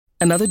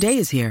Another day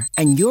is here,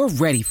 and you're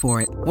ready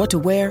for it. What to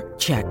wear?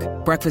 Check.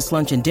 Breakfast,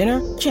 lunch, and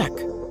dinner? Check.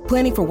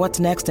 Planning for what's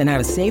next and how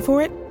to save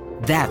for it?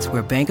 That's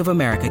where Bank of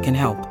America can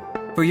help.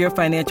 For your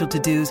financial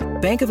to-dos,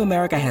 Bank of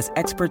America has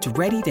experts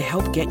ready to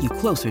help get you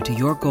closer to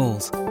your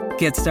goals.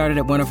 Get started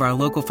at one of our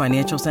local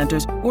financial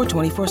centers or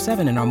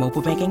 24/7 in our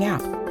mobile banking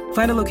app.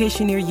 Find a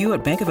location near you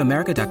at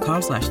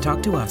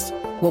bankofamerica.com/talktous.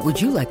 What would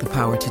you like the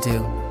power to do?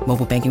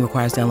 Mobile banking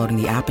requires downloading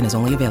the app and is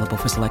only available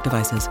for select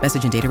devices.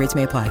 Message and data rates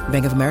may apply.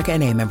 Bank of America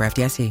N.A., member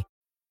FDIC.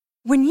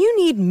 When you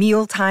need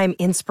mealtime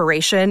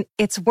inspiration,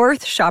 it's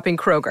worth shopping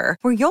Kroger,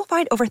 where you'll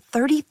find over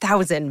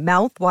 30,000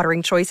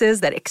 mouth-watering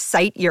choices that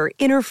excite your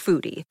inner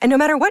foodie. And no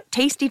matter what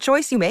tasty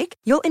choice you make,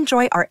 you'll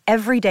enjoy our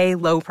everyday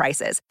low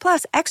prices,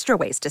 plus extra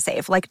ways to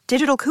save, like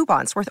digital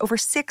coupons worth over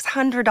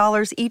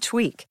 $600 each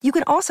week. You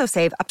can also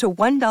save up to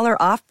 $1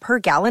 off per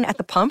gallon at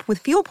the pump with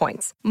fuel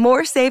points.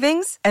 More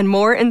savings and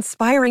more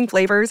inspiring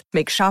flavors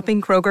make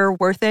shopping Kroger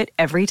worth it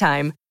every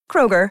time.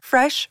 Kroger,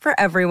 fresh for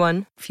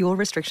everyone. Fuel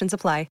restrictions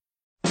apply.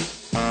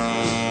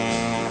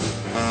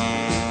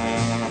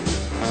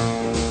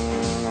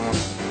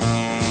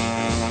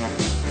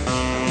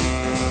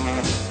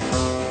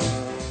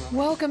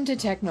 Welcome to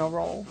Techno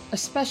Roll, a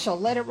special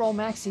Let It Roll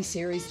maxi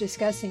series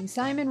discussing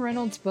Simon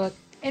Reynolds' book,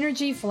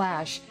 Energy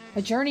Flash,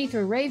 A Journey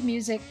Through Rave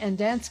Music and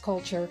Dance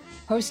Culture,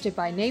 hosted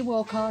by Nate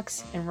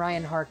Wilcox and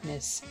Ryan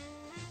Harkness.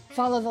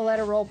 Follow the Let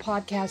It Roll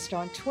podcast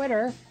on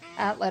Twitter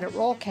at Let It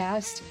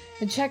Rollcast,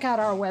 and check out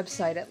our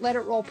website at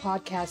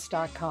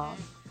letitrollpodcast.com.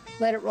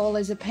 Let It Roll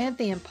is a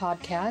Pantheon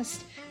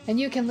podcast, and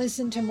you can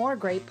listen to more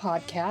great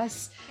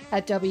podcasts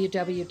at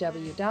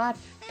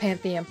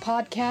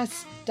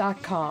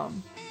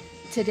www.pantheonpodcasts.com.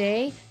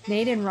 Today,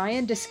 Nate and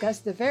Ryan discuss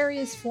the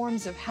various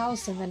forms of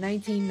house in the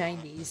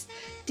 1990s: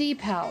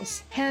 deep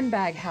house,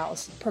 handbag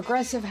house,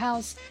 progressive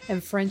house,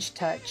 and French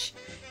touch.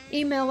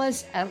 Email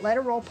us at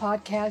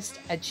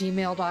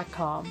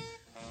letitrollpodcast@gmail.com.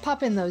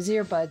 Pop in those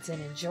earbuds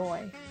and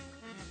enjoy.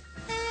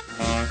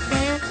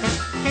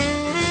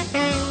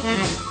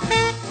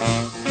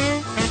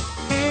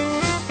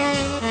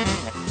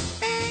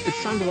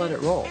 It's time to let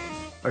it roll,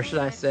 or should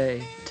I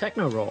say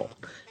techno roll.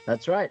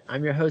 That's right.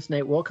 I'm your host,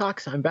 Nate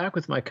Wilcox. I'm back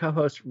with my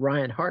co-host,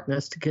 Ryan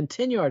Harkness, to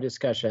continue our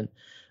discussion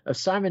of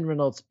Simon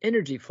Reynolds'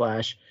 Energy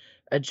Flash,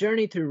 A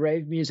Journey Through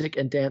Rave Music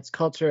and Dance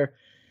Culture.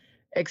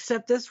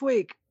 Except this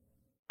week,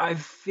 I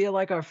feel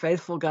like our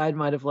faithful guide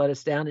might have let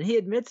us down, and he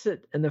admits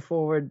it in the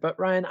foreword. But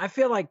Ryan, I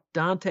feel like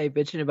Dante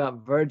bitching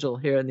about Virgil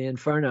here in the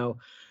Inferno,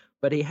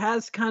 but he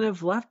has kind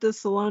of left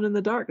us alone in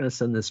the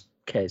darkness in this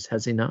case,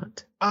 has he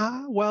not?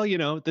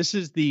 Well, this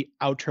is the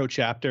outro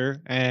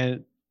chapter,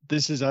 and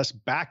this is us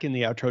back in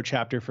the outro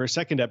chapter for a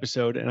second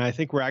episode, and I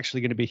think we're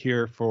actually going to be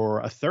here for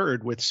a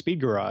third with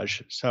Speed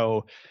Garage.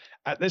 So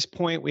at this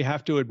point, we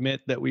have to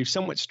admit that we've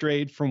somewhat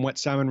strayed from what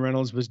Simon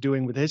Reynolds was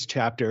doing with his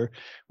chapter,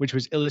 which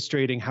was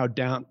illustrating how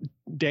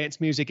dance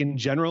music in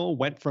general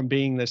went from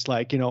being this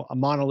a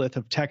monolith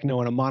of techno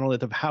and a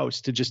monolith of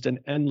house to just an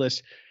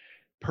endless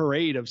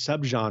parade of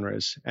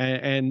subgenres.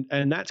 And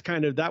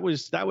that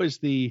was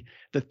the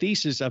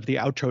thesis of the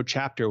outro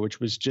chapter,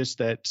 which was just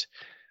that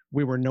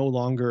we were no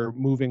longer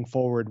moving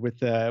forward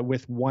with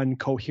one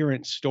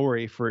coherent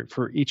story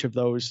for each of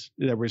those.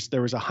 There was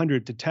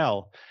 100 to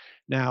tell.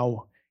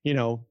 Now,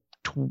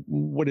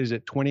 what is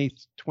it?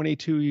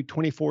 22,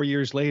 24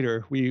 years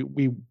later,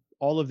 we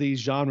all of these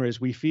genres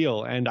we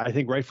feel, and I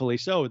think rightfully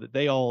so, that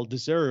they all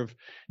deserve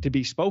to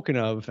be spoken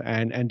of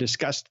and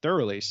discussed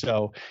thoroughly.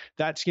 So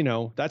that's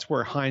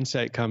where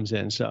hindsight comes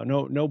in. So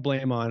no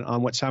blame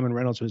on what Simon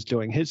Reynolds was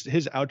doing. His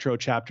outro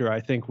chapter,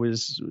 I think,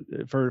 was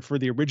for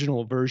the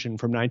original version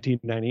from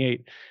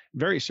 1998,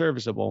 very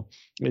serviceable.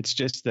 It's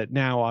just that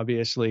now,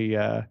 obviously,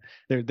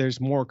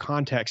 there's more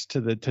context to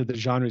the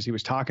genres he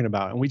was talking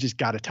about, and we just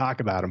got to talk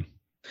about them.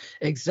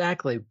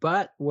 Exactly.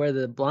 But where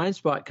the blind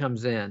spot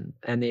comes in,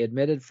 and the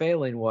admitted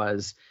failing,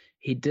 was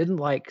he didn't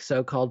like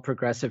so-called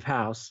progressive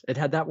house. It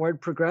had that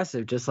word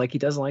progressive, just like he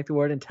doesn't like the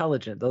word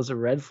intelligent. Those are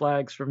red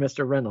flags for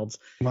Mr. Reynolds.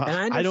 Well,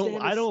 and I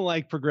don't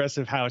like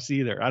progressive house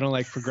either. I don't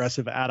like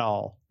progressive at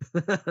all.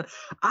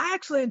 I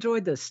actually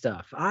enjoyed this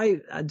stuff. I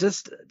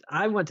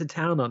went to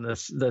town on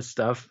this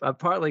stuff,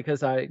 partly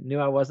because I knew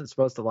I wasn't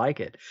supposed to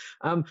like it.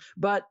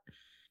 But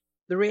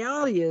the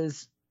reality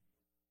is,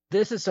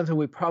 this is something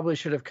we probably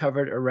should have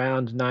covered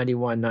around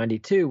 91,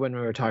 92 when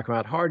we were talking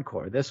about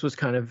hardcore. This was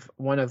kind of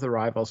one of the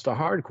rivals to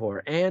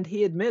hardcore. And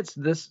he admits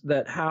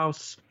that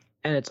house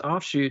and its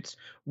offshoots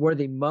were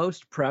the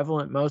most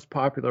prevalent, most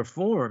popular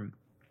form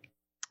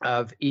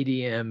of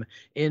EDM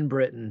in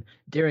Britain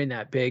during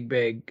that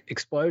big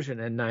explosion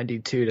in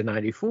 92 to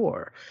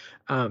 94,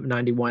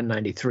 91,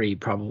 93,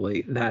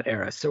 probably that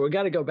era. So we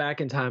got to go back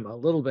in time a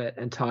little bit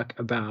and talk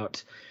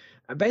about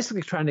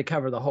basically trying to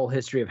cover the whole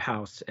history of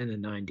house in the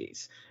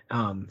 90s.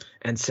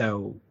 And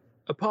so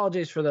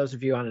apologies for those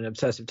of you on an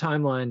obsessive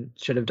timeline.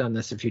 Should have done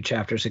this a few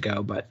chapters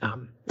ago, but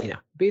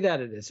be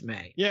that it as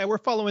may. Yeah, we're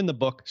following the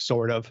book,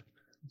 sort of. So.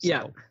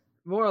 Yeah,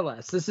 more or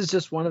less. This is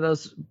just one of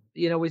those,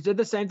 we did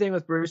the same thing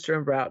with Brewster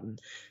and Broughton.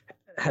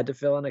 had to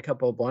fill in a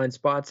couple of blind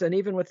spots. And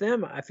even with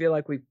them, I feel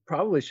like we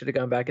probably should have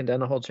gone back and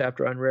done a whole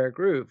chapter on Rare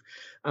Groove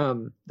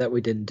that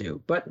we didn't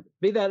do. But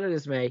be that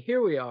as may,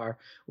 here we are.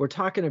 We're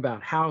talking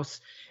about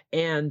house.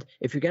 And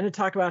if you're going to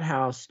talk about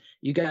house,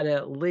 you got to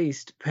at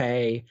least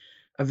pay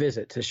a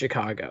visit to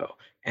Chicago.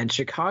 And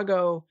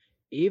Chicago,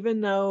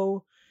 even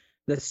though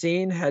the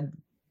scene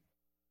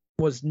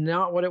was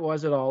not what it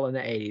was at all in the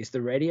 80s.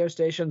 The radio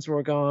stations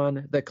were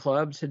gone. The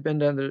clubs had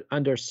been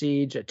under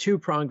siege, a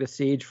two-pronged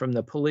siege from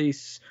the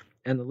police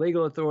and the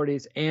legal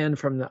authorities and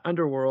from the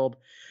underworld.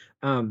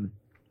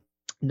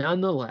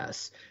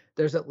 Nonetheless,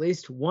 there's at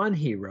least one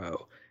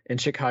hero in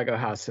Chicago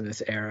house in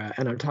this era,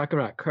 and I'm talking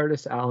about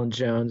Curtis Allen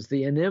Jones,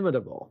 the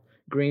inimitable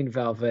Green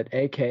Velvet,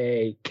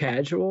 a.k.a.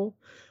 Cashmere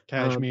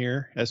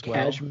as well.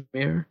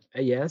 Cashmere,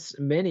 yes.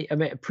 A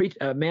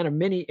man of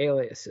many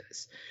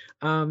aliases.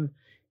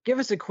 Give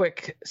us a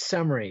quick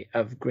summary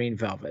of Green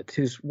Velvet,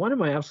 who's one of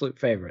my absolute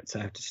favorites,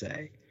 I have to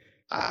say.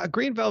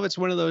 Green Velvet's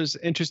one of those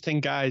interesting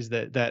guys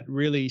that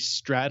really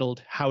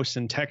straddled house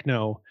and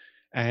techno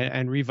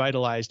and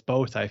revitalized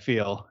both, I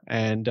feel.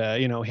 And,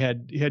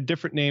 he had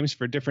different names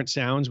for different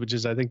sounds, which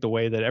is, I think, the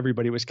way that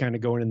everybody was kind of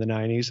going in the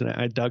 90s. And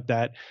I dug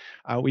that.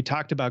 We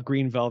talked about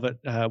Green Velvet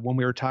when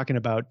we were talking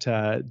about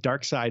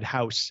Dark Side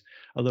House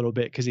a little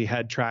bit, because he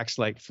had tracks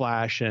like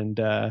Flash and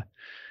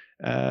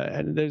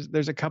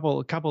there's a couple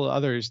of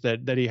others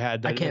that he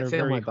had. That I Can't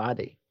Feel My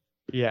Body.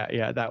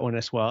 Yeah, that one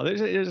as well.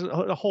 There's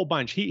a whole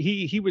bunch.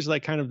 He was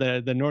like kind of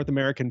the North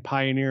American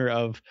pioneer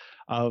of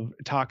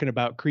talking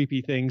about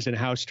creepy things and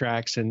house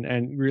tracks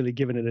and really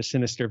giving it a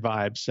sinister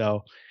vibe.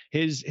 So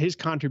his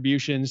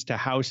contributions to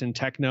house and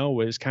techno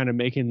was kind of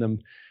making them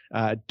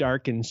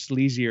dark and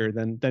sleazier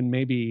than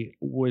maybe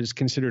was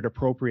considered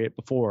appropriate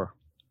before.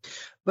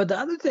 But the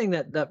other thing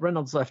that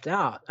Reynolds left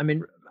out, I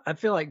mean, I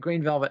feel like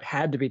Green Velvet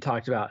had to be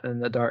talked about in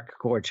the Dark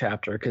Core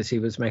chapter because he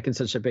was making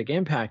such a big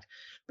impact.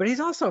 But he's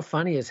also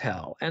funny as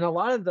hell. And a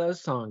lot of those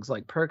songs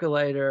like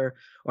Percolator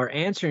or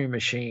Answering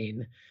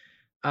Machine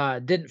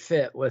didn't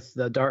fit with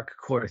the Dark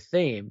Core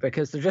theme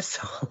because they're just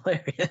so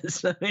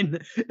hilarious. I mean,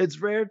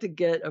 it's rare to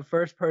get a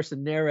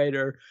first-person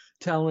narrator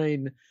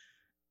telling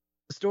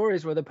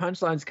stories where the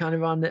punchline's kind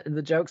of on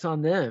the joke's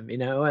on them,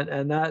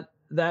 and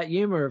that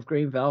humor of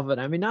Green Velvet.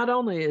 I mean, not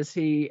only is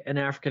he an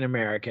African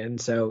American,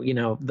 so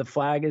the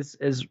flag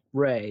is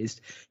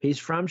raised. He's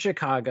from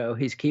Chicago.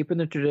 He's keeping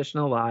the tradition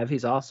alive.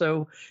 He's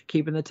also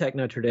keeping the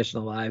techno tradition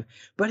alive.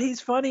 But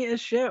he's funny as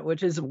shit,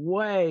 which is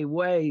way,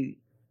 way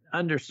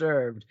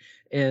underserved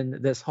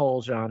in this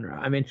whole genre.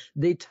 I mean,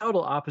 the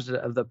total opposite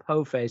of the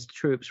po-faced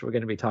troops we're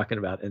going to be talking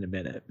about in a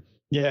minute.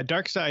 Yeah,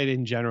 Dark Side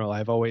in general,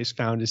 I've always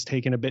found is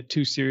taken a bit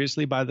too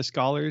seriously by the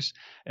scholars.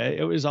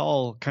 It was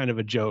all kind of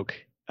a joke.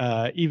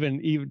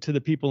 Even to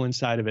the people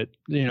inside of it,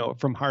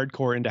 from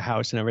hardcore into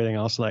house and everything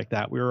else like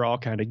that, we were all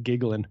kind of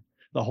giggling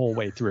the whole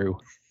way through.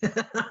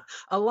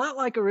 A lot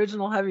like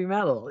original heavy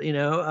metal,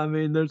 I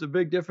mean, there's a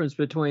big difference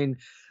between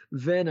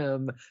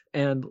Venom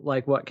and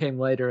like what came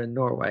later in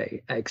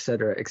Norway, et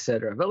cetera, et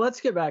cetera. But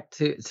let's get back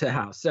to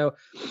house. So,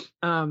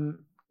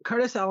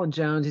 Curtis Allen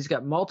Jones, he's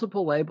got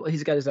multiple labels.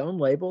 He's got his own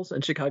labels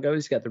in Chicago.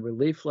 He's got the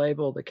Relief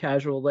label, the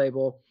Casual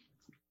label.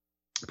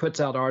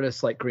 Puts out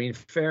artists like Green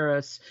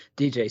Ferris,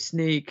 DJ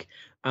Sneak,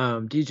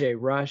 DJ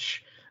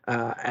Rush.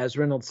 As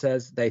Reynolds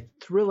says, they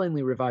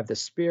thrillingly revive the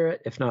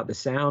spirit, if not the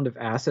sound, of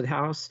acid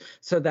house.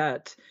 So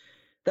that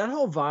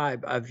whole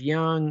vibe of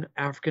young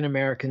African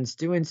Americans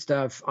doing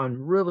stuff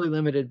on really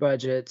limited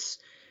budgets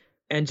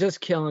and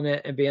just killing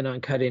it and being on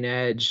cutting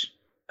edge.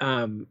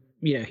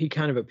 He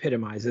kind of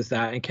epitomizes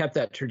that and kept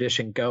that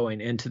tradition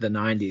going into the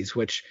 90s,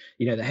 which,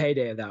 the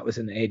heyday of that was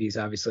in the 80s,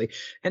 obviously.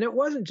 And it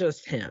wasn't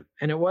just him,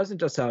 and it wasn't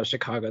just out of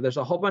Chicago. There's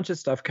a whole bunch of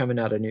stuff coming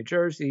out of New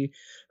Jersey,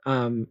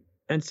 and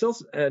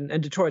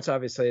Detroit's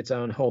obviously its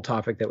own whole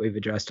topic that we've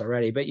addressed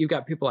already. But you've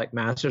got people like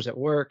Masters at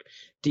Work,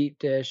 Deep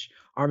Dish,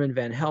 Armin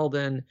van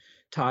Helden,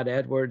 Todd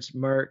Edwards,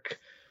 Merck.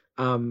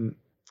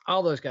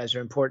 All those guys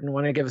are important.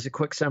 Want to give us a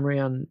quick summary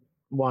on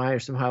why, or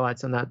some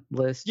highlights on that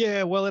list?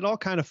 Yeah, well, it all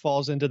kind of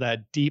falls into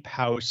that deep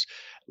house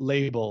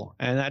label,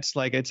 and that's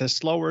like it's a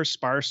slower,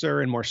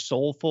 sparser, and more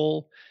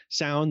soulful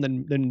sound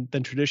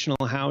than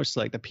traditional house.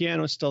 Like the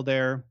piano's still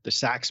there, the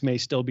sax may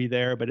still be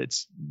there, but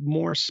it's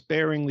more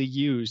sparingly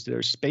used. They're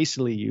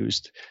spacily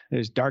used.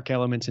 There's dark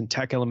elements and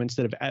tech elements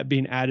that have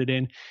been added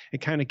in.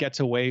 It kind of gets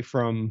away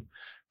from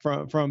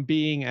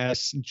being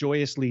as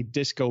joyously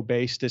disco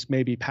based as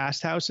maybe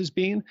past house has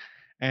been.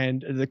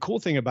 And the cool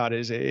thing about it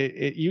is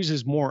it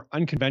uses more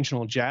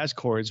unconventional jazz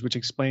chords, which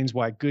explains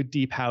why good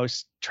deep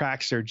house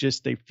tracks are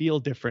they feel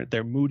different.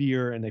 They're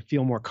moodier and they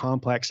feel more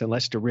complex and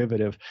less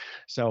derivative.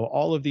 So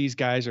all of these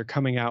guys are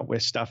coming out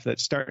with stuff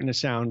that's starting to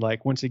sound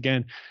like, once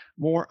again,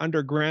 more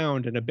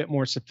underground and a bit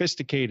more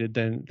sophisticated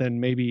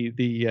than maybe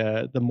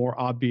the more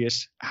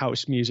obvious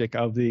house music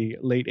of the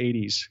late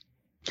 80s.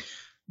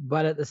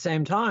 But at the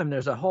same time,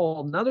 there's a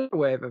whole another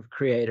wave of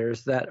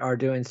creators that are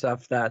doing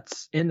stuff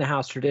that's in the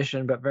house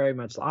tradition, but very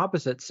much the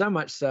opposite, so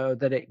much so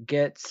that it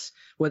gets,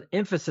 with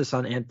emphasis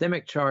on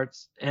anthemic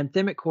charts,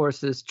 anthemic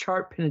choruses,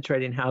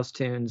 chart-penetrating house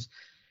tunes,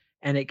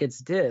 and it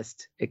gets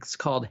dissed. It's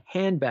called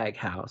Handbag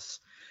House,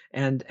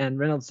 and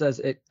Reynolds says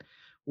it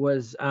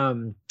was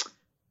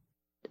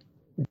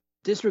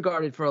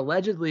disregarded for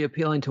allegedly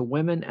appealing to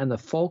women and the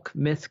folk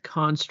myth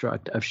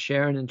construct of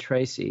Sharon and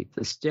Tracy,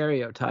 the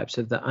stereotypes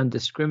of the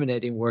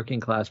undiscriminating working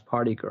class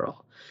party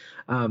girl.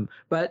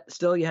 But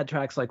still, you had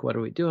tracks like What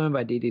Are We Doing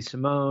by Dee Dee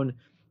Simone,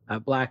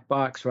 Black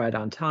Box, Right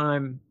on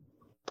Time,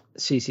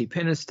 CeCe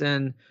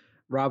Peniston,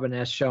 Robin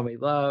S. Show Me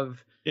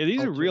Love. Yeah,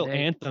 these are real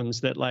anthems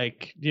that,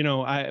 like, you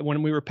know,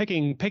 when we were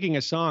picking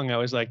a song, I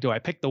was like, do I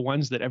pick the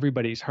ones that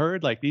everybody's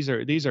heard? Like, these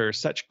are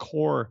such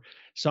core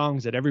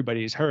songs that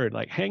everybody's heard.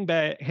 Like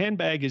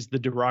handbag is the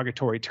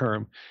derogatory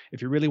term.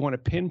 If you really want to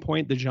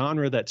pinpoint the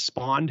genre that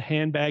spawned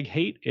handbag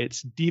hate,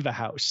 it's diva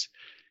house,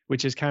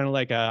 which is kind of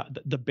like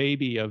the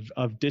baby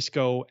of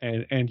disco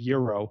and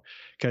Euro,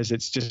 because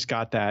it's just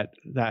got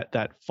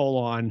that full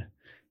on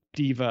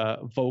diva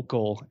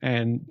vocal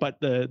but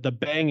the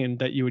banging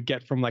that you would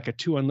get from like a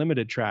 2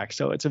 Unlimited track.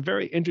 So it's a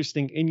very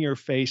interesting, in your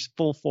face,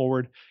 full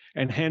forward.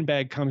 And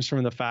handbag comes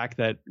from the fact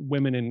that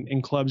women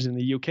in clubs in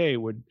the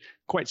UK would,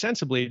 quite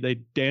sensibly, they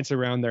dance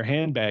around their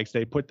handbags.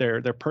 They put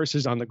their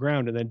purses on the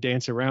ground and then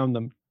dance around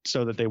them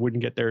so that they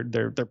wouldn't get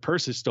their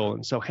purses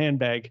stolen. So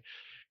handbag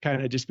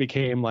kind of just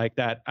became like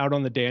that, out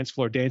on the dance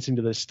floor dancing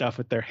to this stuff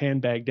with their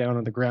handbag down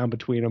on the ground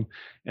between them.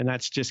 And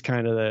that's just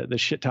kind of the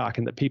shit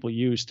talking that people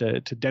use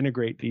to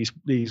denigrate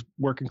these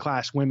working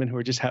class women who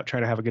are just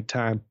trying to have a good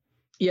time.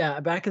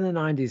 Yeah, back in the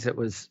 90s, it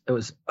was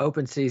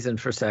open season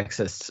for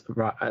sexist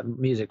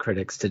music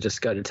critics to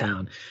just go to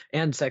town,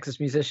 and sexist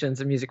musicians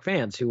and music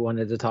fans who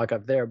wanted to talk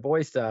up their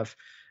boy stuff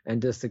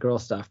and diss the girl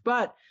stuff.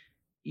 But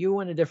you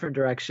went a different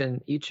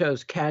direction. You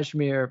chose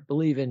Kashmir,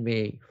 Believe in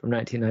Me from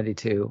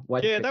 1992.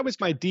 That was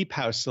my deep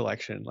house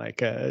selection.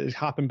 Like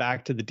hopping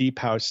back to the deep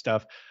house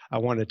stuff, I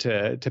wanted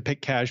to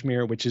pick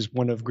Kashmir, which is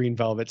one of Green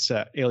Velvet's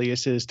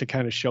aliases, to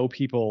kind of show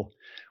people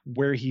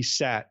where he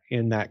sat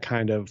in that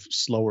kind of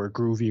slower,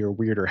 groovier,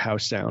 weirder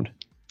house sound.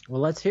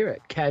 Well, let's hear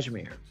it.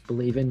 Kashmir,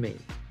 Believe in Me.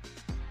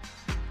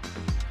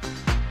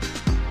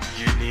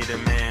 You need a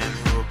man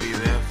who will be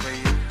there for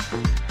you.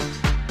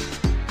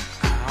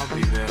 I'll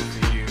be there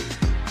for you.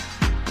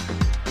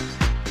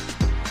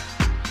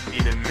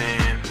 Need a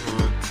man who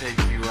will take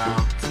you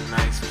out to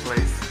nice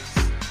places.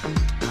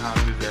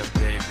 I'll be there,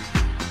 baby.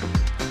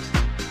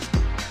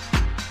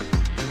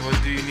 Or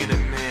do you need a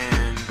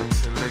man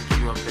to lick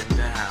you up and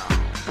down?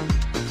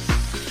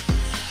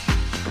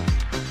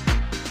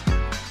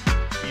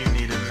 You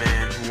need a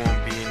man who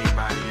won't be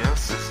anybody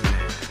else's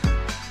man.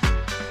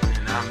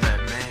 And I'm that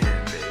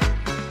man, baby.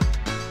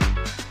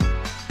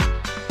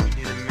 You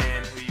need a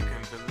man who you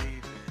can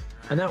believe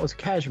in. And that was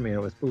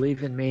Kashmir with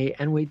Believe in Me.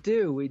 And we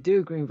do,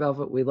 Green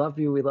Velvet. We love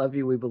you. We love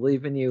you. We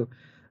believe in you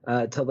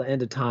till the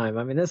end of time.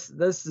 I mean, this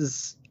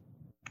is,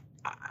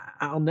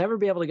 I'll never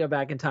be able to go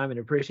back in time and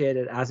appreciate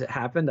it as it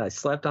happened. I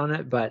slept on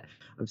it, but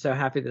I'm so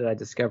happy that I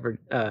discovered.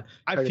 I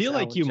feel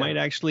like you might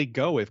actually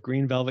go, if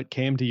Green Velvet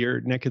came to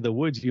your neck of the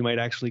woods, you might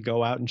actually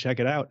go out and check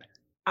it out.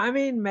 I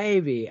mean,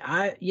 maybe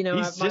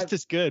he's just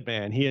as good,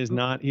 man. He has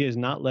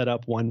not let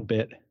up one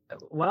bit.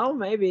 Well,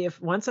 maybe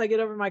if once I get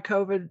over my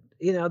COVID,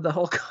 the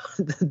whole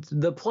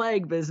the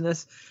plague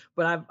business.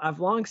 But I've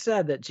long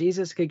said that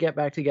Jesus could get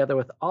back together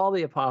with all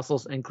the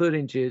apostles,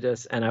 including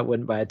Judas, and I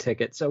wouldn't buy a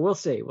ticket. So we'll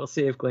see. We'll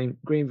see if Green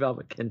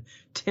Velvet can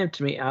tempt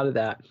me out of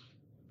that.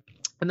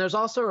 And there's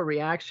also a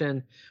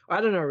reaction, or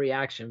I don't know a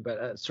reaction, but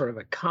a sort of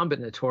a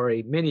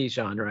combinatory mini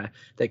genre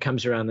that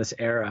comes around this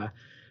era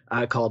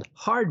called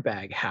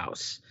Hardbag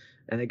House.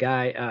 And the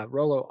guy,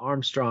 Rollo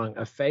Armstrong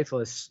of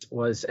Faithless,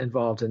 was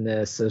involved in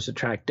this. There's a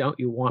track, Don't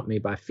You Want Me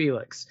by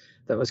Felix.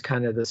 That was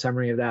kind of the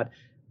summary of that.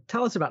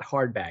 Tell us about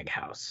Hardbag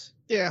House.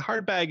 Yeah,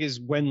 Hardbag is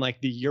when like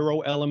the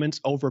Euro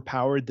elements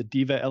overpowered the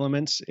diva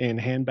elements in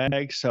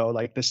Handbag. So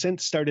like the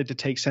synth started to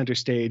take center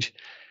stage,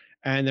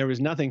 and there was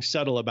nothing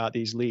subtle about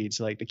these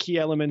leads. Like the key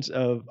elements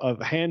of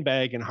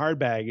Handbag and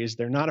Hardbag is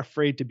they're not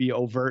afraid to be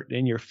overt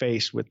in your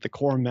face with the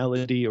core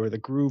melody or the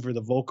groove or the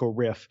vocal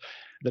riff.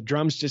 The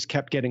drums just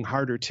kept getting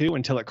harder too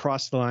until it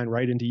crossed the line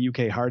right into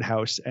UK hard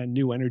house and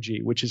New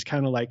Energy, which is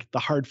kind of like the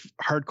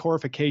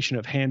hardcoreification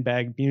of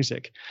Handbag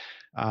music.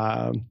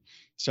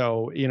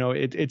 So,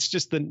 it's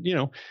just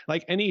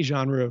like any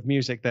genre of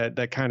music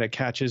that kind of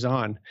catches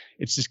on,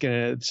 it's just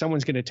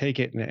someone's going to take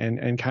it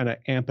and kind of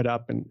amp it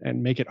up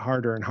and make it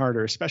harder and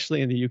harder,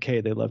 especially in the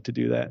UK. They love to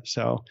do that.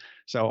 So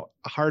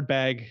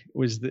Hardbag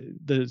was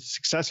the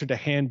successor to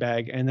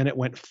Handbag. And then it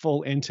went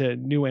full into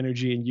New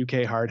Energy and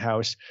UK hard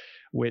house,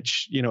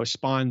 which,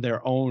 spawned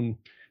their own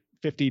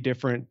 50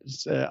 different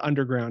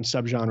underground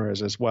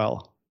subgenres as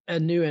well.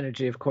 And New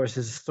Energy, of course,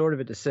 is sort of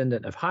a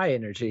descendant of High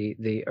Energy,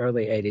 the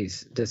early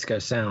 80s disco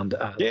sound.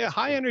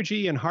 High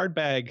Energy and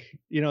Hardbag,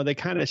 they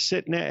kind of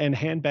sit and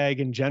Handbag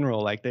in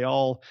general, like they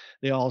all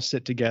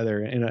sit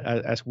together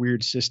as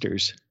weird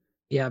sisters.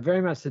 Yeah,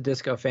 very much the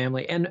disco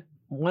family. And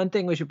one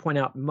thing we should point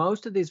out,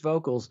 most of these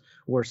vocals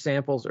were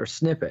samples or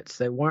snippets.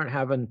 They weren't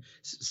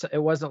it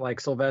wasn't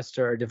like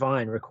Sylvester or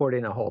Divine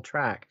recording a whole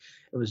track.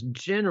 It was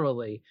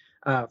generally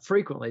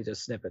frequently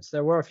just snippets.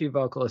 There were a few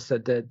vocalists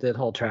that did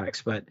whole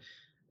tracks, but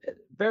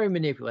very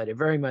manipulated,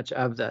 very much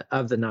of the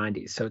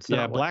 90s. So it's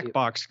not Black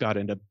Box got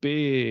into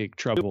big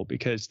trouble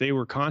because they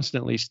were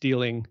constantly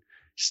stealing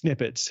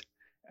snippets.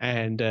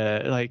 And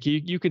like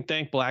you can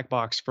thank Black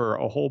Box for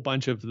a whole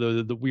bunch of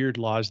the weird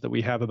laws that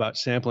we have about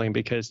sampling,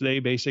 because they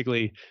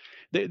basically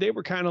they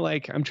were kind of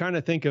like, I'm trying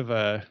to think of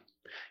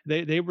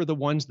they were the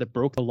ones that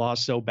broke the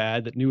laws so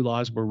bad that new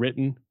laws were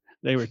written.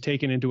 They were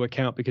taken into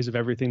account because of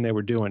everything they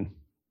were doing.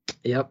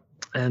 Yep.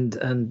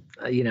 And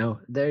you know,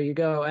 there you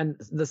go. And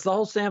the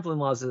whole sampling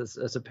laws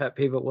is a pet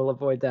peeve, but we'll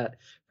avoid that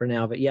for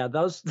now. But yeah,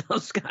 those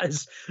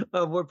guys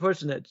were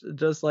pushing it,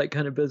 just like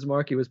kind of Biz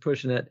Markie was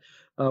pushing it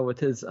with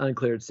his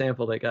uncleared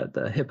sample that got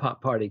the hip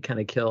hop party kind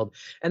of killed.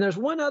 And there's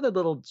one other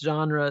little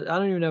genre. I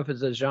don't even know if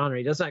it's a genre.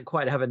 He doesn't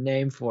quite have a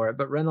name for it,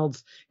 but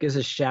Reynolds gives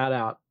a shout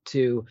out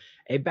to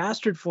a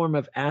bastard form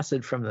of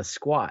acid from the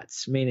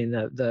squats, meaning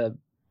the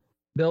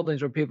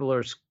buildings where people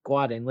are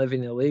squatting,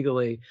 living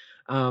illegally.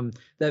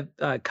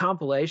 The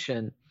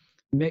compilation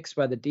mixed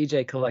by the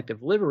DJ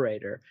collective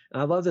Liberator.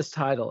 And I love this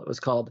title. It was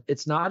called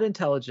 "It's Not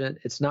Intelligent,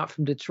 It's Not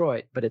from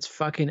Detroit, but It's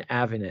Fucking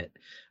Having It."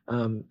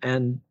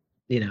 And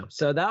you know,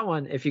 so that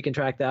one, if you can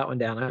track that one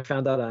down, I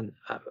found that on,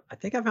 I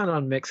think I found it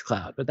on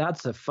Mixcloud, but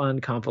that's a fun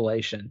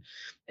compilation.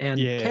 And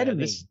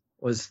ketamine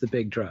was the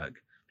big drug.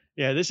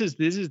 Yeah, this is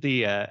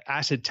the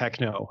acid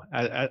techno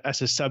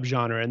as a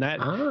subgenre, and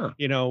that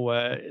you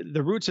know,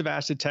 the roots of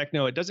acid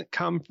techno, it doesn't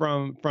come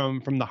from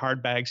the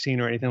hard bag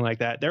scene or anything like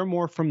that. They're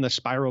more from the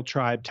Spiral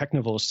Tribe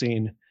Technival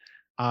scene,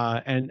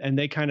 and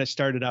they kind of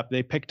started up.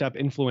 They picked up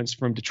influence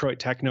from Detroit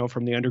techno,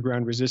 from the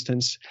underground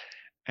resistance,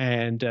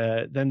 and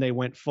then they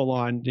went full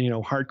on, you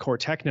know, hardcore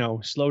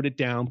techno, slowed it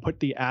down, put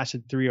the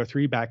acid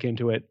 303 back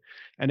into it,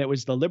 and it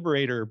was the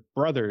Liberator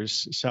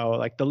brothers. So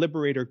like the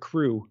Liberator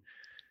crew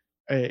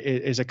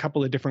is a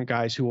couple of different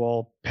guys who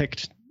all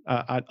picked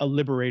a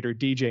Liberator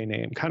DJ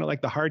name, kind of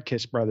like the Hard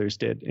Kiss brothers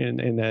did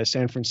in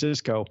San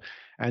Francisco.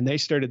 And they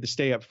started the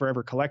Stay Up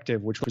Forever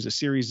Collective, which was a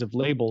series of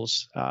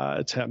labels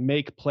to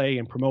make, play,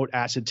 and promote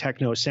acid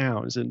techno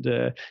sounds. And,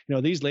 you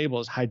know, these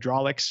labels,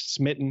 Hydraulics,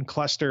 Smitten,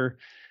 Cluster,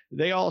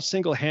 they all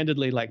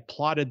single-handedly like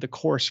plotted the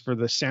course for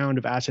the sound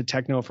of acid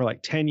techno for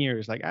like 10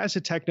 years. Like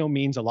acid techno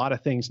means a lot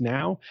of things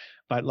now,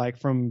 but like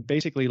from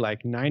basically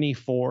like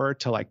 94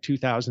 to like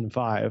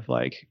 2005,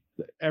 like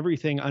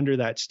everything under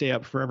that Stay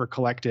Up Forever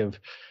Collective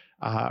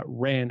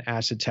ran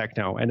acid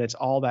techno, and it's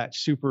all that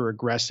super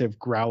aggressive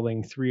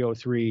growling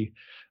 303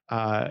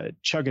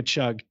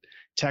 chug-a-chug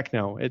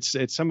techno. It's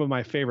some of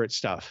my favorite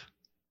stuff.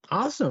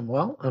 Awesome.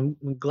 Well, I'm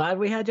glad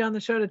we had you on the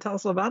show to tell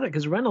us about it,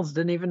 because Reynolds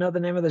didn't even know the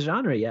name of the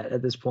genre yet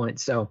at this point.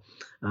 So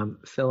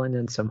filling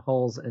in some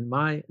holes in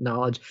my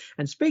knowledge.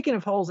 And speaking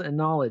of holes in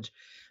knowledge,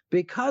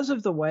 because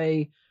of the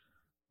way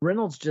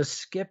Reynolds just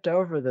skipped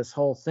over this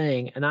whole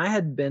thing, and I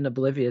had been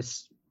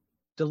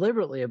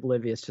deliberately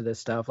oblivious to this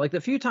stuff. Like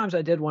the few times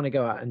I did want to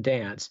go out and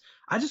dance,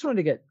 I just wanted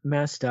to get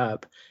messed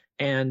up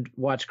and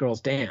watch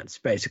girls dance,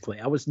 basically.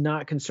 I was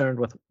not concerned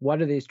with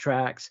what are these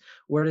tracks,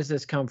 where does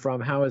this come from,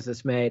 how is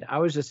this made. I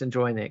was just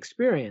enjoying the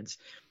experience,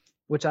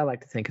 which I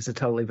like to think is a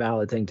totally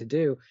valid thing to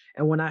do.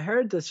 And when I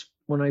heard this,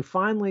 when I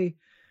finally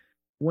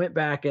went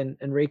back and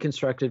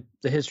reconstructed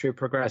the history of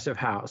progressive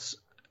house,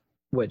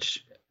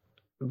 which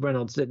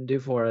Reynolds didn't do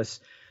for us,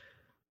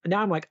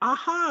 now I'm like,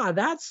 aha,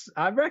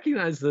 I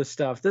recognize this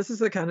stuff. This is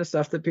the kind of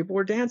stuff that people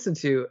were dancing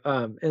to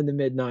in the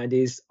mid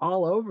 90s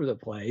all over the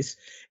place.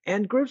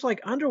 And groups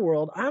like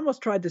Underworld, I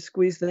almost tried to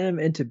squeeze them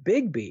into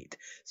Big Beat.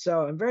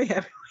 So I'm very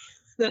happy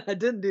that I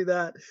didn't do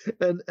that.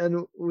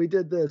 And we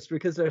did this,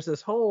 because there's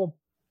this whole,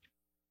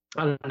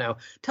 I don't know.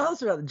 Tell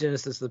us about the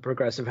genesis of the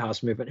progressive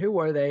house movement. Who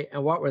were they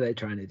and what were they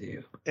trying to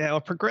do? Yeah,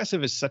 well,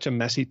 progressive is such a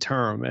messy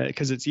term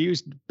because it's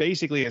used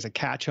basically as a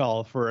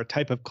catch-all for a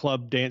type of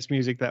club dance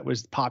music that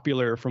was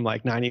popular from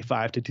like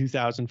 95 to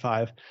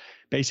 2005.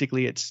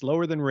 Basically, it's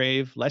slower than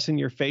rave, less in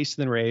your face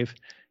than rave,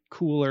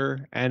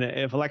 cooler. And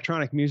if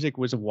electronic music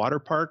was a water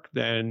park,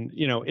 then,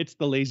 you know, it's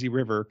the lazy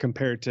river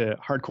compared to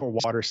hardcore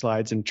water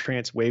slides and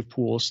trance wave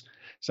pools.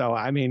 So,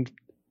 I mean,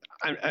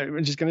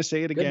 I'm just going to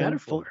say it again. Good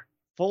metaphor.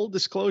 Full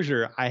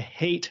disclosure, I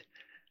hate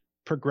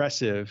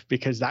progressive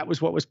because that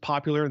was what was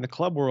popular in the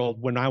club world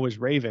when I was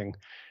raving.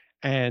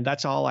 And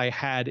that's all I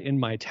had in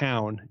my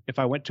town. If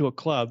I went to a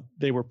club,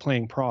 they were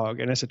playing prog.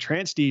 And as a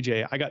trance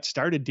DJ, I got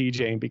started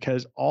DJing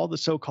because all the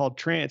so-called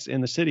trance in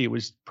the city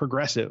was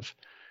progressive.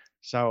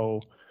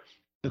 So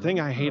the thing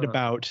I hate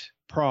about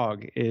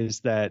prog is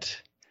that,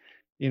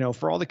 you know,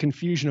 for all the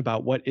confusion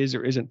about what is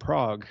or isn't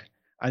prog,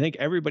 I think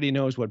everybody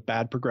knows what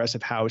bad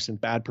progressive house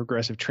and bad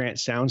progressive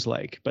trance sounds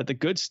like. But the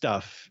good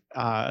stuff,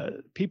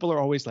 people are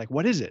always like,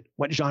 what is it?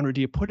 What genre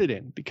do you put it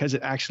in? Because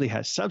it actually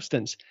has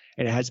substance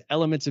and it has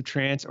elements of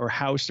trance or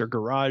house or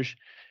garage.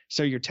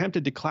 So you're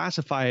tempted to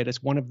classify it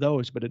as one of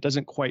those, but it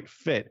doesn't quite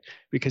fit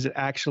because it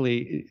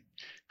actually,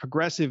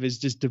 progressive is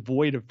just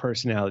devoid of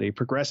personality.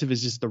 Progressive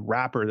is just the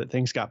wrapper that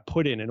things got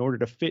put in order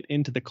to fit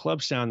into the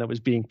club sound that was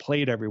being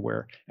played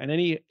everywhere. And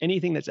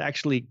anything that's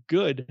actually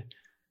good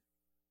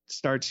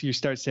you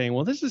start saying,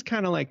 well, this is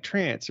kind of like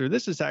trance, or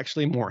this is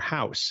actually more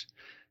house.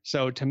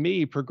 So to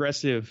me,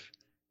 progressive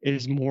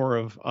is more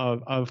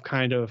of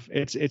kind of,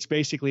 it's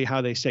basically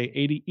how they say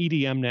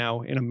EDM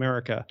now in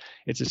America.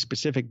 It's a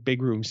specific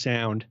big room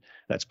sound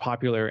that's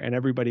popular, and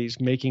everybody's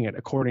making it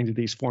according to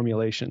these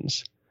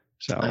formulations.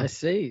 So I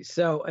see.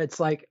 So it's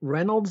like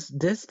Reynolds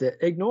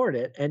ignored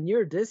it, and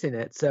you're dissing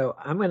it. So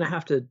I'm going to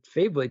have to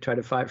feebly try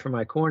to fight for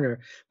my corner.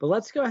 But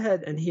let's go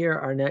ahead and hear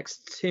our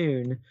next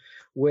tune,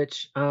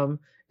 which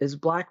is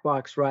Black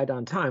Box Ride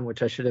on Time,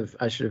 which I should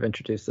have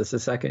introduced this a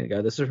second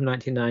ago. This is from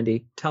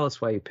 1990. Tell us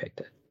why you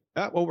picked it.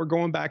 Well, we're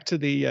going back to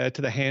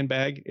the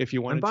handbag. If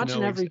you wanted to know, I'm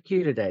botching every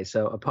cue today,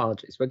 so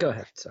apologies. But go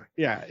ahead. Sorry.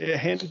 Yeah,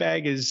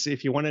 handbag is,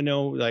 if you want to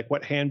know like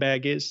what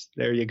handbag is,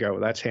 there you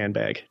go. That's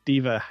handbag.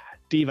 Diva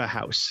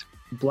House.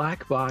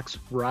 Black Box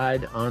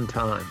Ride on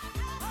Time.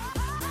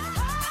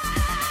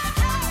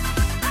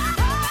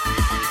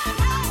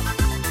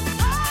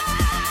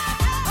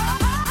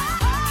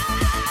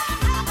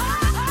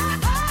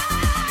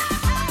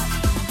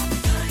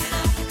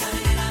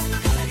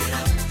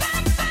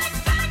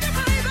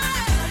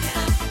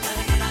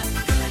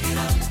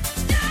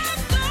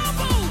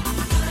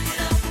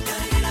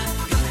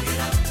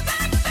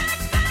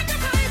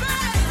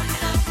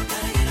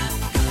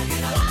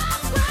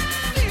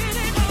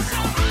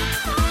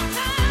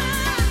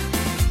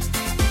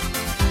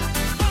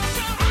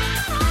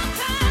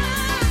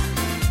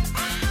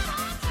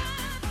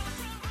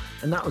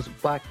 And that was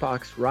Black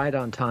Box Ride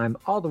on Time,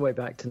 all the way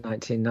back to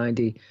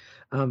 1990.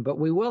 But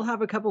we will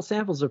have a couple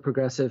samples of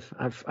progressive.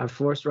 I've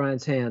forced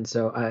Ryan's hand,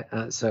 so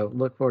so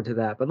look forward to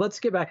that. But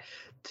let's get back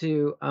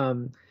to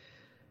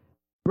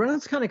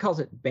Reynolds kind of calls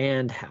it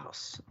band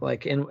house.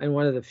 Like in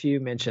one of the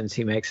few mentions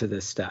he makes of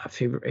this stuff,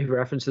 he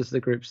references the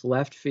groups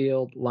Left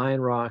Field,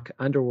 Lion Rock,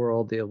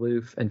 Underworld, The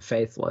Aloof, and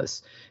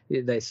Faithless.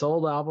 They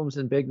sold albums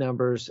in big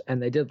numbers,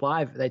 and they did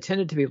live. They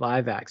tended to be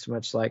live acts,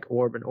 much like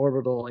Orb and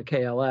Orbital and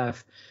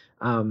KLF.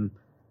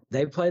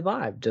 They played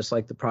live, just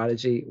like the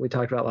Prodigy we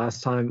talked about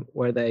last time,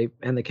 where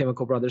and the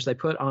Chemical Brothers, they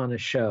put on a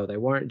show. They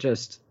weren't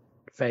just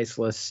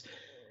faceless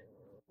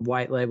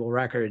white label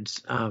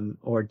records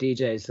or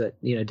DJs that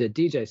did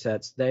DJ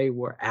sets. They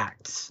were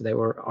acts. They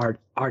were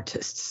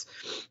artists.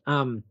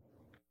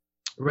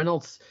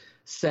 Reynolds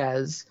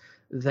says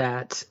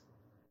that.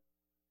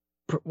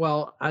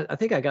 Well, I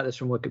think I got this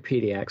from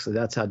Wikipedia, actually.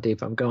 That's how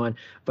deep I'm going.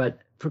 But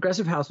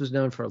progressive house was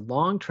known for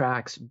long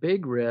tracks,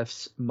 big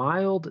riffs,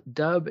 mild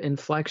dub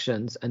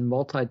inflections, and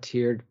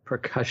multi-tiered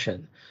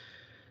percussion.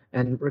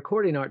 And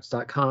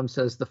recordingarts.com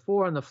says the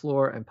 4 on the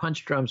floor and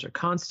punch drums are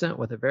constant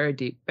with a very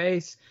deep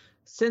bass,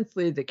 synth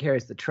lead that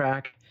carries the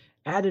track.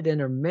 Added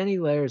in are many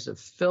layers of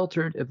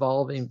filtered,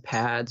 evolving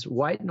pads,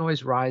 white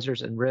noise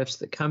risers, and riffs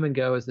that come and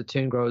go as the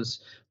tune grows,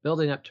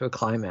 building up to a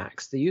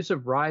climax. The use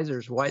of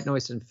risers, white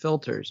noise, and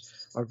filters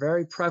are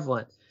very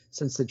prevalent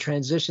since the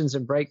transitions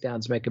and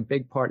breakdowns make a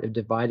big part of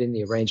dividing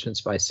the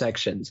arrangements by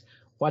sections.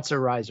 What's a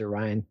riser,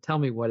 Ryan? Tell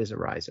me, what is a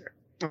riser?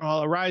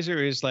 Well, a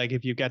riser is like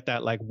if you get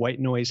that like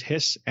white noise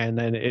hiss and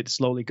then it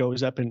slowly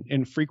goes up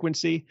in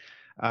frequency.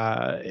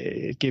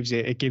 It gives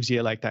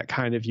you like that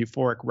kind of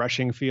euphoric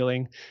rushing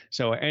feeling.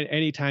 So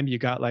anytime you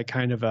got like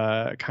kind of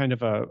a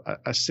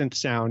synth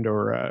sound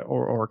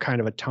or kind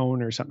of a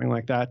tone or something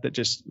like that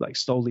just like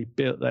slowly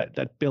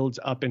that builds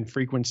up in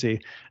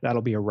frequency,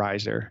 that'll be a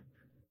riser.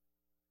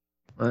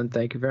 And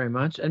thank you very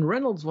much. And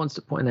Reynolds wants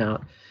to point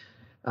out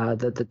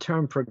that the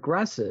term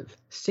progressive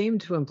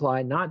seemed to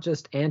imply not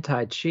just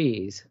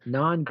anti-cheese,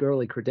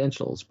 non-girly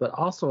credentials, but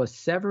also a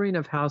severing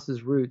of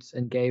house's roots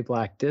in gay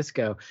black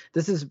disco.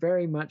 This is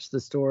very much the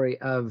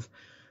story of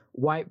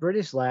white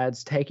British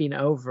lads taking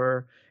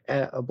over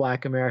a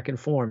black American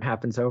form.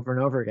 Happens over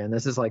and over again.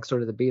 This is like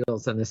sort of the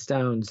Beatles and the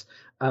Stones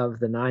of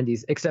the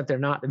 90s, except they're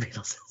not the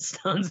Beatles and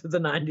Stones of the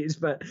 90s,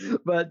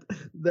 but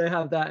they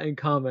have that in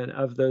common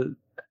of the.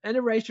 And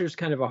erasure is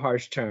kind of a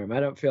harsh term. I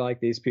don't feel like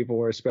these people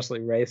were especially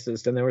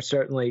racist, and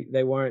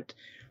they weren't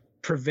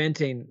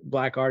preventing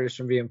black artists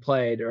from being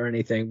played or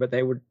anything, but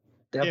they were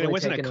definitely. It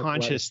wasn't a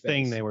conscious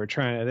thing they were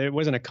trying. It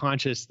wasn't a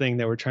conscious thing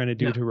they were trying to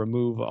do to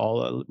remove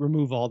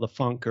all the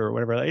funk or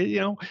whatever.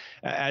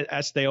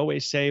 As they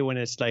always say, when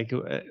it's like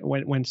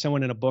when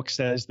someone in a book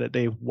says that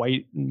they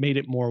made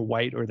it more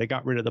white or they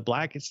got rid of the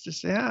black, it's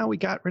just we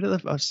got rid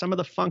of some of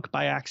the funk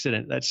by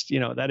accident. That's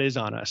that is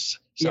on us.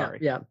 Sorry.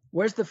 Yeah.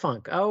 Where's the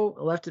funk? Oh,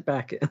 left it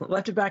back at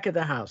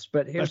the house.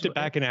 But left it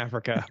back in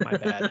Africa. My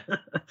bad.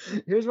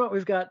 Here's what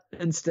we've got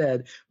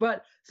instead.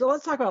 But so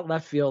let's talk about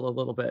Left Field a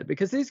little bit,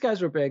 because these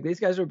guys were big. These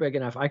guys were big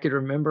enough. I could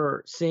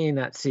remember seeing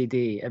that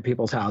CD at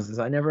people's houses.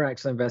 I never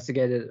actually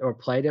investigated or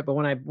played it, but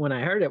when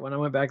I heard it, when I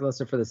went back and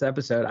listened for this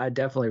episode, I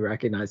definitely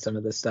recognized some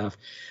of this stuff.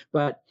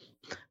 But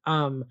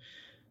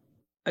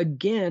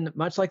again,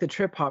 much like the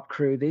Trip Hop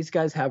crew, these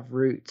guys have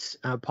roots.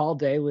 Paul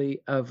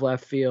Daly of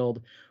Left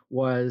Field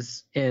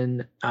was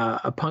in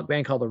a punk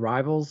band called The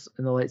Rivals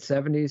in the late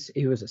 70s.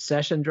 He was a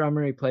session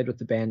drummer. He played with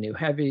the band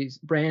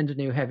Brand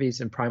New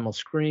Heavies and Primal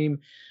Scream.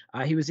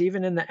 He was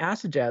even in the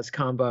Acid Jazz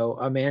combo,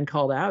 A Man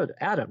Called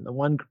Adam, the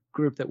one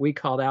group that we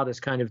called out as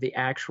kind of the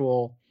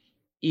actual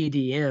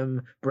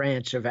EDM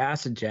branch of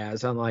acid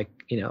jazz. Unlike,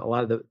 a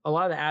lot of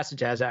the acid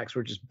jazz acts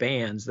were just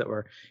bands that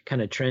were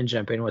kind of trend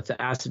jumping with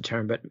the acid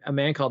term. But A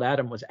Man Called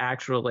Adam was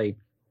actually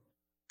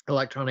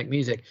electronic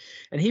music,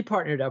 and he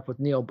partnered up with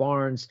Neil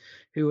Barnes,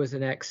 who was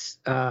an ex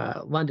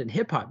London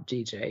hip hop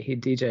DJ. He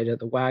DJ'd at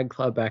the WAG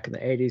Club back in the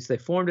 80s. They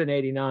formed in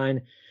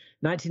 89.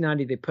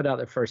 1990, they put out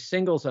their first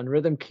singles on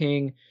Rhythm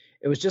King.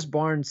 It was just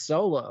Barnes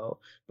solo,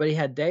 but he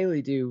had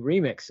Daly do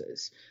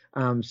remixes.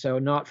 So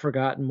Not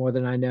Forgotten, More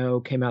Than I Know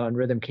came out on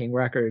Rhythm King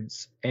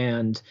Records,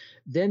 and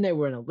then they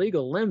were in a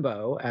legal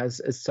limbo, as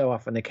is so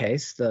often the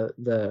case.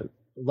 The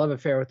love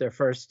affair with their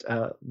first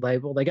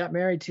label. They got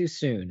married too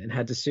soon and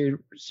had to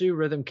sue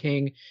Rhythm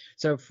King.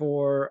 So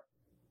for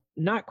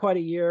not quite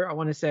a year, I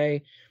want to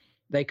say,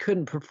 they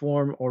couldn't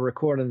perform or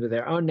record under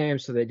their own name.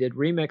 So they did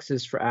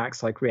remixes for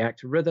acts like React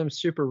to Rhythm,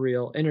 Super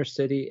Real, Inner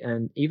City,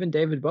 and even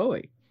David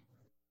Bowie.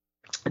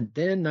 And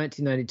then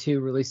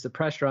 1992 released The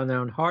Pressure on their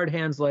own Hard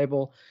Hands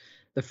label,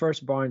 the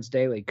first Barnes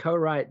Daly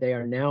co-write. They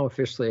are now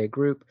officially a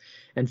group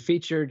and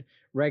featured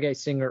reggae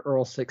singer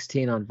Earl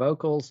 16 on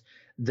vocals.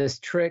 This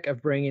trick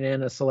of bringing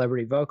in a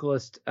celebrity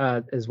vocalist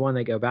is one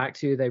they go back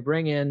to. They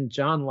bring in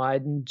John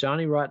Lydon,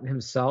 Johnny Rotten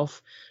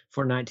himself,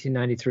 for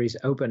 1993's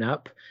Open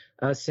Up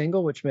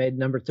single, which made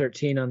number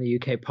 13 on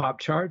the UK pop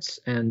charts.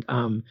 And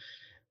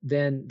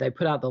then they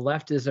put out the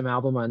Leftism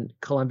album on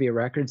Columbia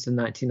Records in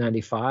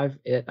 1995.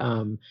 It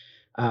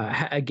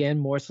again,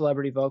 more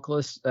celebrity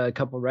vocalists. A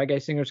couple of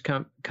reggae singers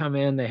come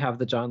in. They have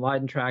the John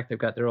Lydon track. They've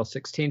got the Earl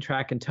 16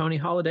 track, and Tony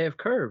Holiday of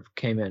Curve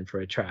came in for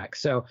a track.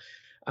 So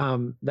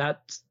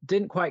that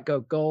didn't quite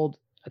go gold.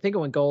 I think it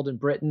went gold in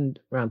Britain,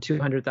 around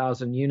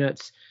 200,000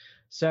 units.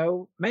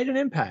 So made an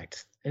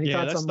impact. Any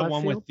thoughts on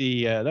Left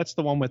Field? That's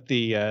the one with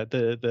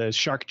the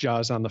shark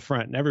jaws on the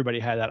front, and everybody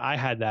had that. I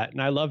had that, and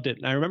I loved it.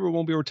 And I remember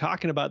when we were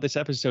talking about this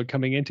episode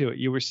coming into it,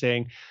 you were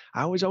saying,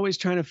 I was always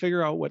trying to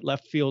figure out what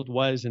Left Field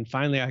was, and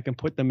finally I can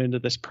put them into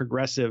this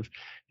progressive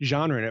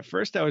genre. And at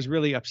first I was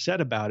really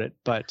upset about it,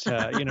 but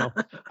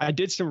I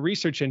did some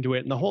research into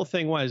it, and the whole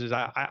thing was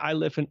I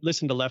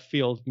listened to Left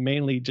Field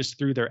mainly just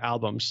through their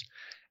albums.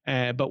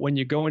 But when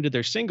you go into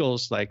their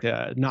singles, like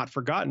Not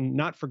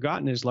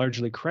Forgotten is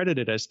largely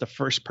credited as the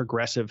first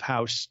progressive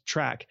house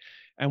track.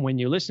 And when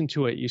you listen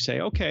to it, you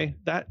say, okay,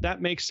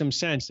 that makes some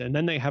sense. And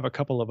then they have a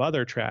couple of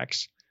other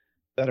tracks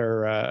that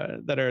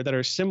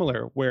are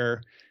similar,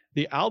 where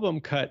the album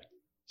cut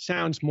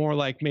sounds more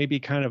like maybe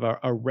kind of a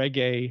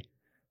reggae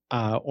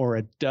or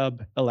a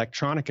dub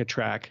electronica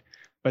track.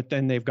 But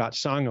then they've got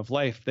Song of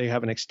Life. They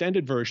have an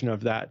extended version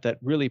of that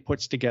really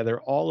puts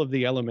together all of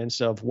the elements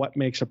of what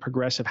makes a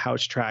progressive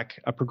house track.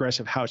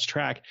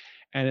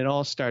 And it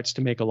all starts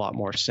to make a lot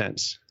more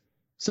sense.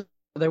 So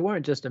they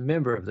weren't just a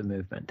member of the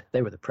movement.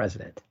 They were the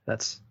president.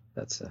 That's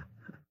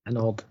an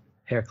old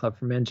Hair Club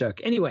for Men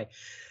joke. Anyway,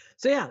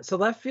 so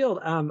Left Field,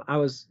 I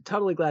was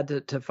totally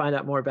glad to find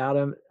out more about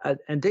him.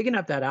 And digging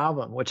up that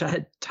album, which I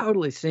had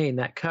totally seen,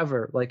 that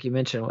cover, like you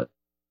mentioned,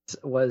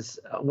 was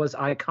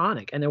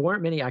iconic, and there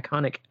weren't many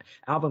iconic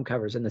album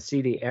covers in the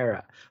CD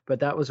era,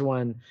 but that was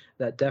one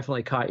that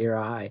definitely caught your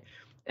eye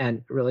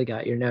and really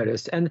got your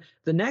notice. And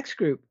the next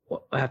group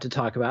I have to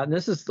talk about, and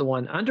this is the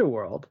one,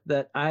 Underworld,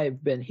 that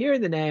I've been hearing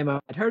the name.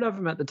 I'd heard of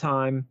them at the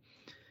time,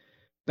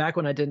 back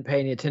when I didn't pay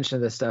any attention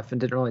to this stuff and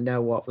didn't really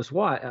know what was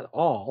what at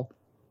all.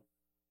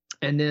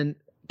 And then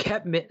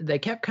they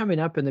kept coming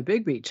up in the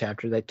Big Beat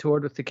chapter. They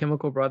toured with the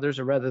Chemical Brothers,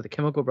 or rather the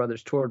Chemical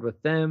Brothers toured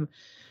with them.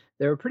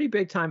 They were a pretty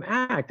big time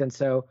act. And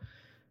so,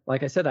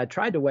 like I said, I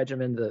tried to wedge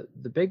them into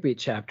the Big Beat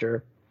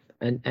chapter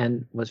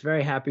and was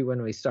very happy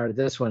when we started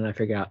this one. I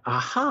figured out,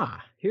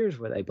 aha, here's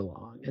where they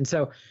belong. And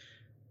so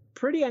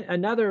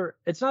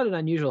it's not an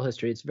unusual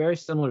history. It's very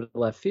similar to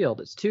Left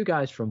Field. It's two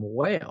guys from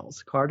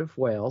Wales, Cardiff,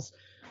 Wales,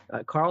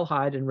 Carl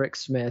Hyde and Rick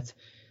Smith,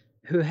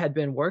 who had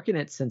been working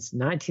it since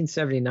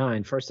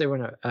 1979. First, they were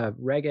in a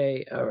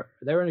reggae,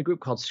 they were in a group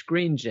called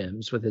Screen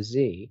Gems with a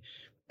Z.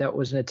 That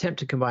was an attempt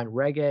to combine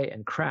reggae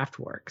and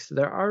Kraftwerk. So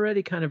they're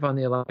already kind of on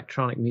the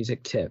electronic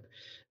music tip.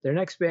 Their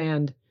next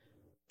band,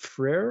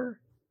 Frere,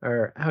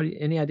 or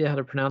any idea how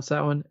to pronounce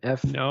that one?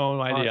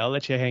 No idea. I'll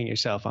let you hang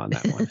yourself on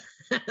that one.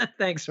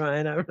 Thanks,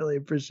 Ryan. I really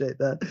appreciate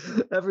that.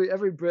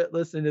 Every Brit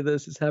listening to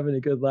this is having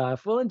a good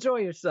laugh. Well,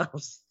 enjoy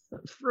yourselves.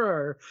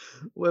 Frere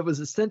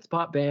was a synth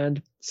pop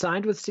band,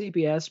 signed with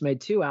CBS,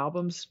 made 2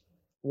 albums.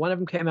 One of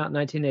them came out in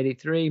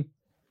 1983.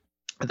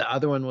 The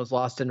other one was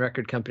lost in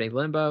record company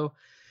limbo.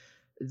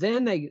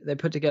 Then they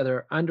put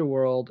together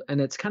Underworld,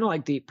 and it's kind of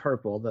like Deep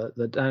Purple,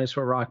 the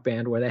dinosaur rock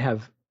band, where they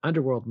have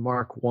Underworld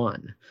Mark I.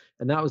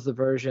 And that was the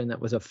version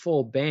that was a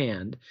full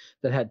band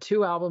that had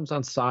 2 albums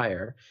on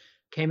Sire,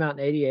 came out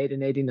in 88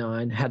 and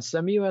 89, had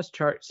some U.S.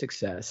 chart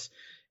success.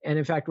 And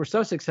in fact, were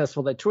so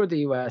successful, they toured the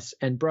U.S.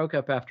 and broke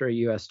up after a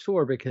U.S.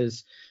 tour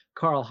because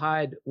Carl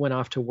Hyde went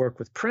off to work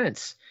with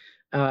Prince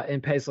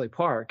in Paisley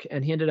Park,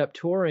 and he ended up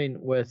touring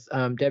with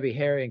Debbie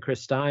Harry and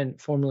Chris Stein,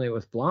 formerly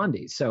with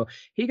Blondie. So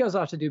he goes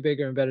off to do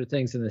bigger and better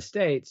things in the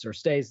States, or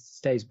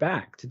stays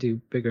back to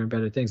do bigger and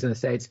better things in the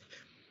States.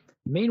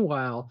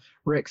 Meanwhile,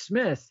 Rick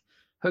Smith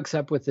hooks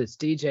up with this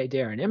DJ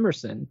Darren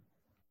Emerson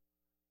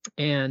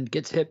and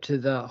gets hip to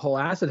the whole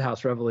Acid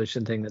House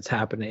Revolution thing that's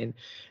happening,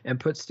 and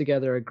puts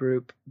together a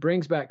group,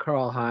 brings back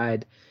Carl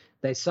Hyde.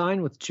 They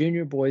sign with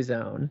Junior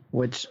Boyzone,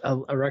 which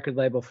a record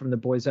label from the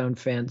Boyzone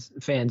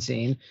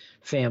fanzine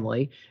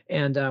family.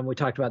 And we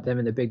talked about them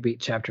in the Big Beat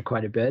chapter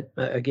quite a bit.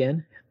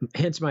 Again,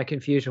 hence my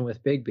confusion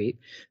with Big Beat.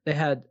 They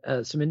had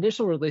some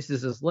initial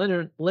releases as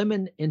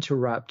Lemon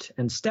Interrupt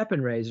and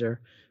Steppin' Razor,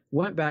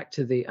 went back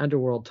to the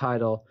Underworld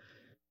title,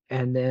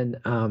 and then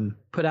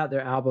put out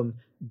their album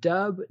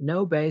Dub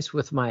No Bass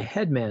with My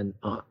Headman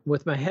on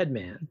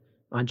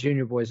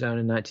Junior Boyzone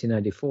in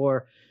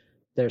 1994.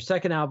 Their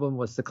second album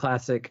was the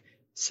classic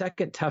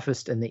Second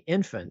Toughest in the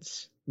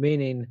Infants,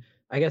 meaning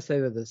I guess they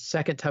were the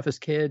second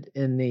toughest kid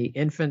in the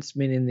infants,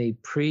 meaning the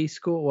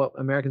preschool, what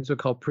Americans would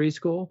call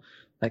preschool.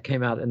 That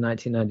came out in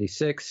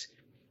 1996.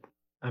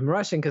 I'm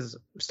rushing because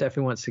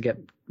Stephanie wants to get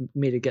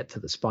to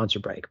the sponsor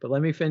break, but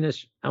let me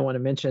finish. I want to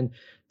mention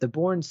the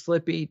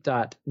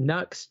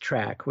BornSlippy.Nux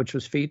track, which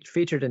was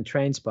featured in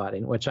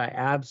Trainspotting, which I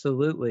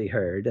absolutely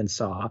heard and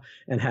saw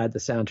and had the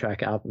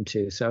soundtrack album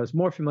too. So I was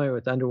more familiar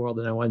with Underworld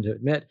than I wanted to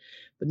admit.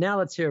 But now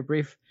let's hear a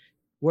brief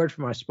word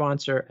from our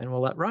sponsor, and we'll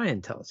let Ryan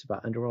tell us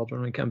about Underworld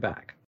when we come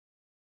back.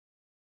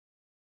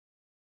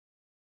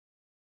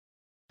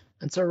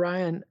 And so,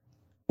 Ryan,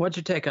 what's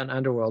your take on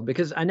Underworld?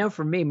 Because I know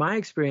for me, my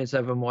experience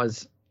of them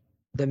was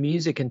the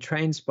music and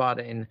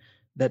Trainspotting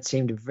that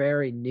seemed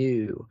very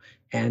new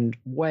and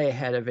way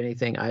ahead of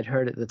anything I'd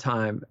heard at the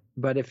time.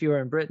 But if you were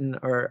in Britain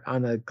or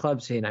on the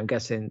club scene, I'm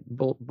guessing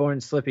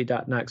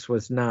BornSlippy.Nux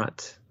was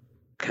not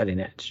cutting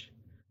edge.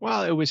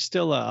 Well, it was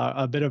still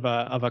a bit of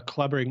a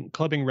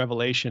clubbing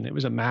revelation. It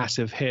was a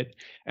massive hit.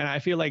 And I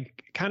feel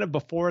like kind of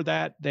before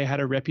that, they had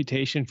a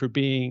reputation for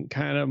being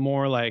kind of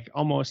more like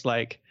almost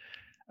like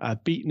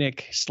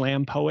beatnik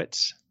slam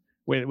poets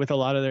with a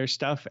lot of their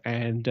stuff.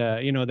 And,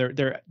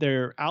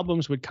 their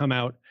albums would come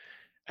out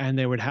and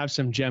they would have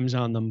some gems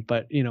on them,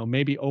 but,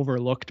 maybe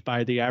overlooked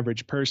by the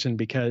average person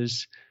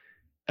because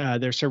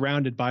they're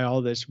surrounded by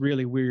all this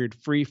really weird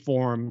free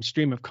form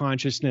stream of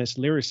consciousness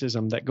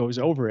lyricism that goes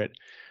over it.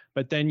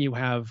 But then you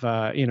have,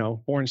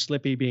 Born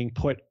Slippy being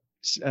put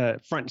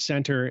front and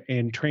center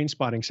in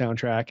Trainspotting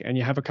soundtrack, and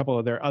you have a couple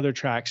of their other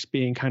tracks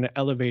being kind of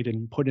elevated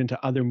and put into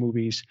other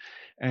movies,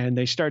 and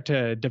they start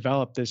to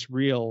develop this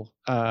real,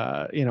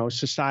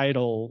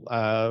 societal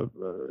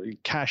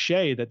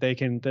cachet that they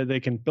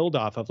can build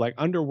off of. Like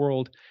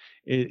Underworld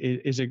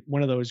is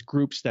one of those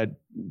groups that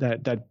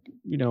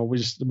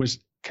was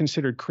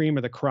considered cream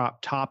of the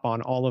crop, top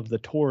on all of the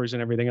tours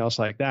and everything else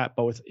like that,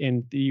 both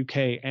in the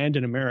UK and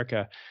in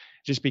America.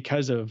 Just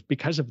because of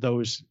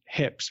those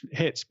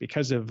hits,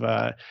 because of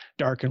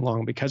Dark and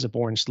Long, because of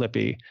Born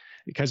Slippy,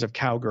 because of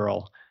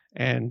Cowgirl.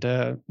 And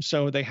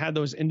so they had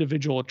those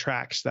individual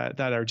tracks that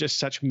are just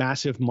such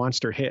massive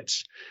monster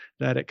hits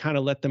that it kind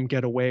of let them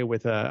get away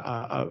with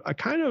a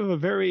kind of a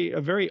very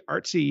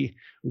artsy,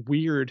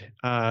 weird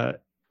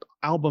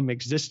album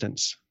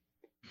existence.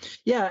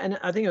 Yeah, and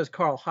I think it was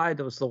Carl Hyde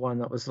that was the one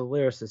that was the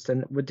lyricist,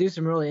 and would do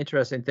some really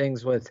interesting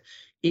things with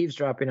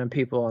eavesdropping on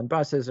people on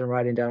buses and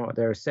writing down what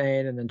they were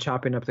saying, and then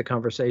chopping up the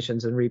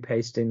conversations and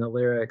repasting the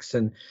lyrics,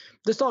 and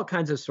just all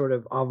kinds of sort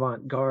of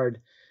avant-garde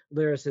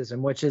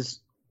lyricism, which is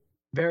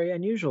very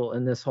unusual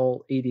in this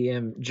whole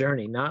EDM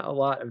journey. Not a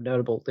lot of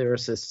notable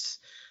lyricists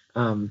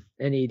in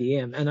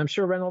EDM, and I'm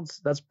sure Reynolds,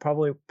 that's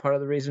probably part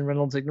of the reason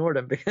Reynolds ignored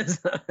him, because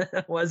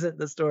it wasn't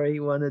the story he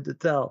wanted to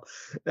tell.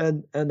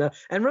 And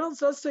Reynolds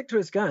does stick to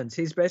his guns.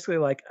 He's basically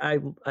like,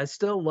 I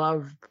still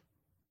love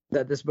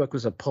that this book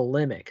was a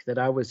polemic, that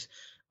I was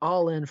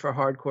all in for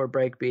hardcore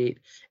breakbeat,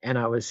 and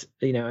I was,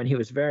 and he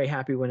was very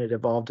happy when it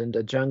evolved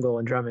into jungle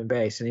and drum and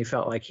bass, and he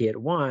felt like he had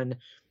won.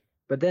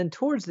 But then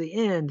towards the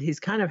end, he's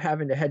kind of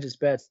having to hedge his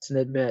bets and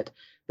admit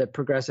that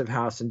progressive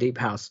house and deep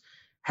house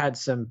had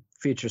some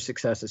future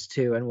successes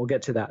too, and we'll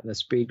get to that in the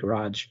Speed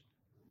Garage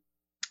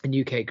and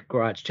UK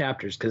Garage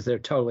chapters, because they're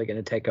totally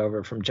going to take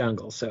over from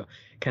jungle. So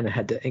kind of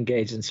had to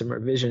engage in some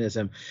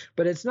revisionism.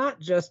 But it's not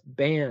just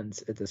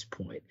bands at this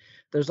point.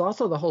 There's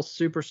also the whole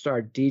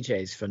superstar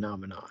DJs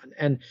phenomenon.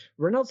 And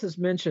Reynolds has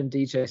mentioned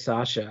DJ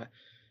Sasha,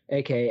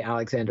 aka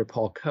Alexander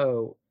Paul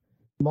Coe,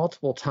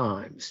 multiple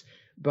times,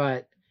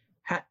 but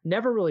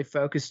never really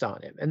focused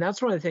on him. And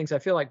that's one of the things I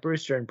feel like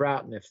Brewster and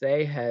Broughton, if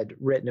they had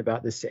written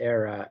about this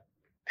era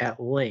at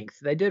length,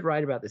 they did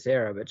write about this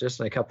era, but just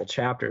in a couple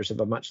chapters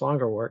of a much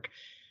longer work,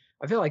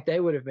 I feel like they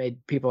would have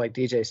made people like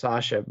DJ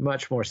Sasha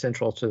much more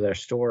central to their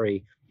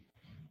story.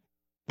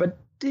 But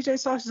DJ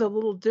Sasha is a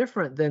little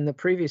different than the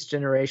previous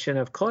generation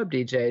of club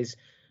DJs.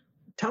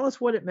 Tell us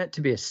what it meant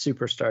to be a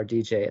superstar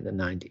DJ in the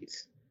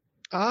 90s.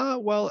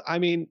 Well, I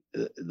mean,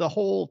 the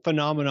whole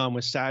phenomenon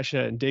with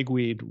Sasha and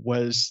Digweed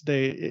was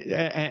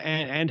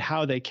and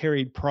how they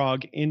carried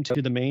prog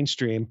into the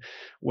mainstream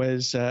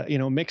was,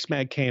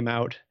 Mixmag came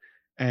out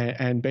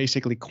and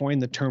basically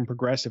coined the term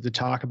progressive to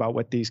talk about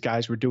what these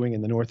guys were doing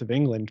in the north of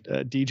England,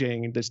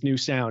 DJing this new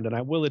sound. And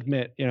I will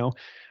admit,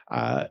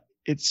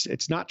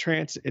 it's not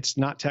trance, it's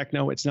not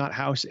techno, it's not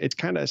house, it's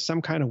kind of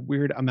some kind of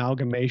weird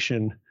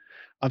amalgamation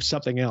of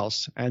something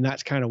else. And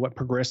that's kind of what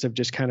progressive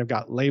just kind of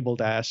got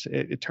labeled as.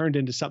 It turned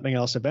into something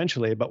else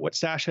eventually. But what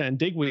Sasha and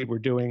Digweed were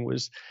doing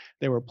was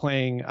they were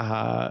playing,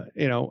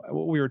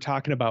 what we were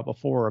talking about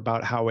before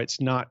about how it's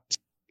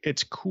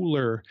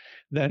cooler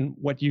than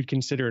what you'd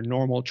consider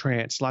normal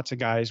trance. Lots of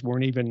guys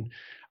weren't even,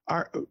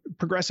 our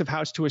progressive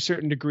house to a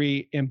certain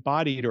degree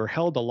embodied or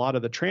held a lot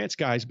of the trance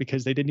guys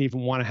because they didn't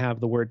even want to have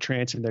the word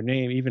trance in their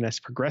name, even as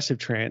progressive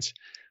trance.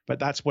 But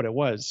that's what it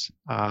was.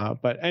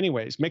 But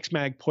anyways,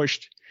 Mixmag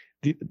pushed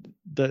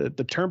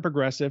the term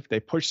progressive. They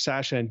pushed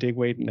Sasha and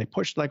Digweed, and they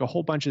pushed like a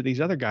whole bunch of these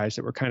other guys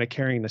that were kind of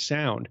carrying the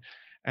sound,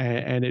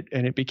 and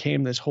it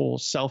became this whole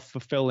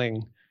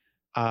self-fulfilling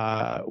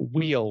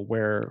wheel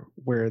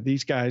where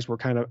these guys were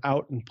kind of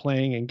out and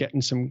playing and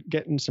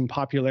getting some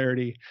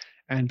popularity.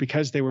 And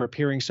because they were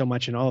appearing so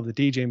much in all of the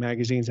DJ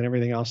magazines and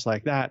everything else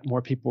like that,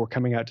 more people were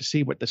coming out to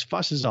see what this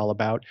fuss is all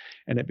about,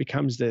 and it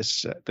becomes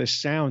this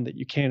sound that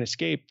you can't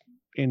escape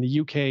in the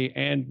UK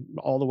and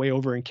all the way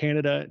over in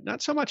Canada.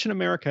 Not so much in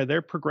America.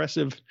 They're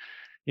progressive.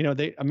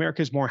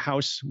 America's more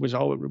house was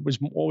always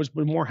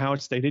more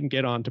house. They didn't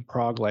get on to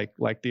prog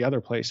like the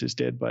other places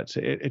did, but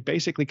it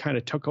basically kind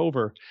of took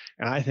over.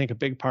 And I think a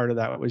big part of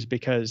that was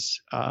because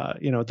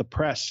the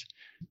press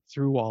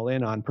threw all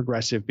in on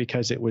progressive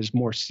because it was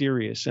more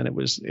serious and it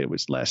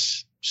was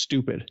less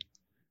stupid.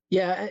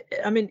 Yeah,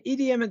 I mean,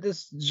 EDM at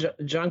this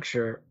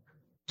juncture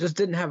just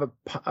didn't have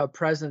a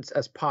presence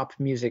as pop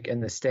music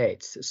in the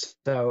States.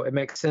 So it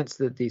makes sense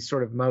that the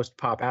sort of most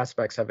pop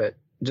aspects of it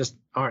just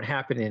aren't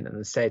happening in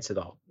the States at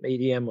all.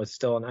 EDM was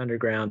still an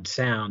underground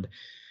sound.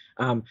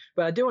 But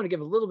I do want to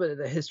give a little bit of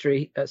the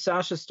history.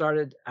 Sasha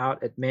started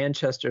out at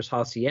Manchester's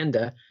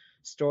Hacienda,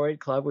 storied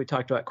club. We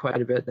talked about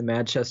quite a bit in the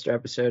Manchester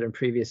episode and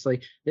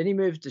previously. Then he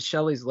moved to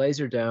Shelley's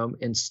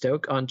Laserdome in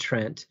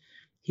Stoke-on-Trent.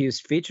 He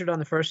was featured on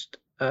the first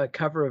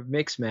cover of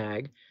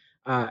Mixmag,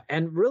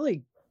 and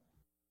really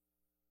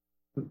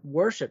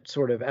worshipped,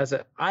 sort of as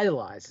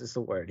idolized is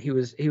the word. He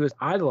was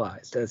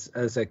idolized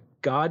as a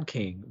god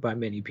king by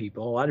many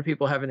people. A lot of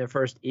people having their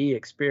first E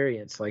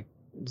experience like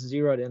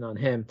zeroed in on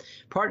him.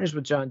 Partners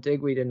with John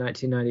Digweed in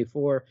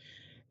 1994.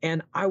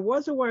 And I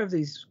was aware of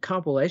these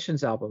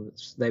compilations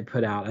albums they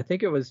put out. I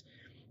think it was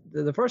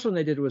the first one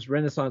they did was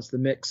Renaissance the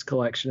Mix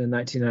collection in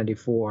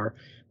 1994,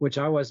 which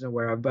I wasn't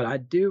aware of, but I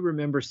do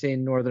remember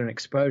seeing Northern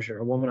Exposure.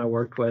 A woman I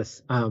worked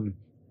with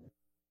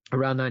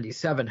around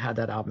 97 had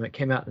that album. It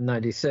came out in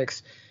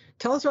 96.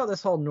 Tell us about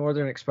this whole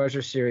Northern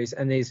Exposure series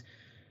and these.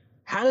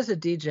 How does a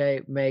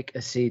DJ make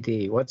a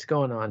CD? What's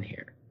going on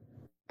here?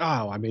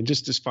 Oh, I mean,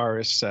 just as far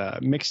as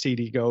mix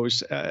CD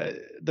goes,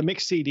 the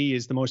mix CD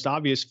is the most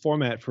obvious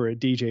format for a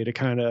DJ to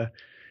kind of,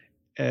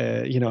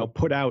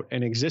 put out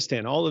and exist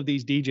in. All of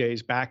these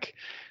DJs back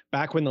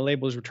when the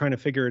labels were trying to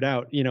figure it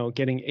out,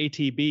 getting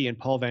ATB and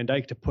Paul Van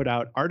Dyk to put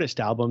out artist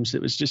albums,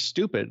 it was just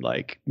stupid.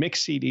 Like,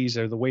 mix CDs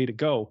are the way to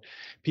go.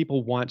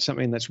 People want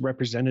something that's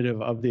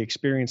representative of the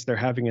experience they're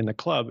having in the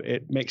club.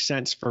 It makes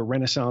sense for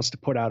Renaissance to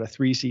put out a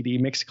 3 CD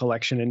mix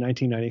collection in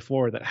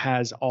 1994 that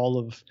has all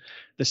of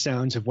the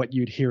sounds of what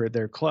you'd hear at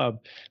their club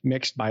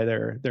mixed by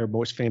their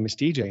most famous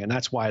DJ. And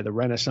that's why the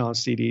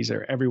Renaissance CDs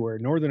are everywhere.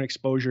 Northern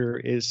Exposure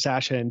is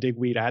Sasha and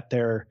Digweed at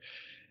their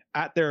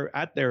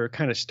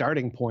kind of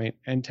starting point.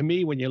 And to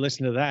me, when you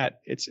listen to that,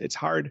 it's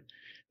hard.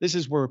 This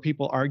is where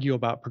people argue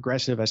about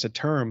progressive as a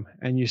term.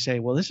 And you say,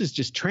 well, this is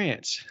just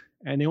trance.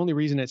 And the only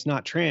reason it's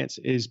not trance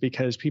is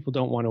because people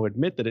don't want to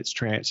admit that it's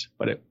trance.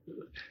 But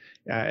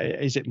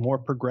is it more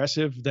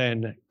progressive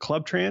than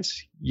club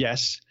trance?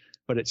 Yes,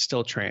 but it's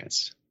still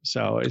trance.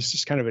 So it's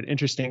just kind of an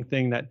interesting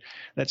thing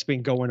that's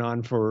been going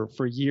on for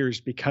years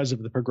because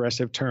of the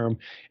progressive term.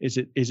 Is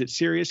it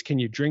serious? Can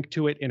you drink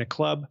to it in a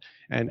club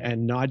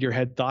and nod your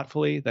head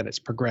thoughtfully? Then it's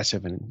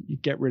progressive, and you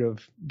get rid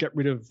of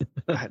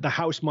the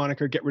house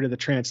moniker, get rid of the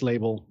trance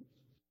label,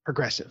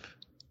 progressive.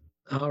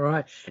 All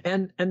right.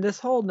 And this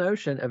whole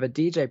notion of a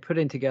DJ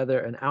putting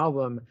together an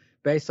album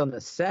based on the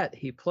set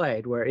he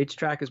played, where each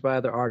track is by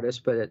other artists,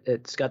 but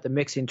it's got the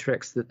mixing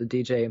tricks that the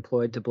DJ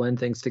employed to blend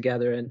things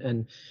together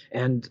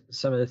and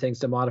some of the things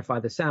to modify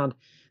the sound.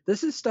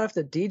 This is stuff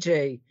that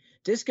disco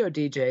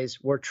DJs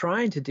were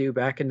trying to do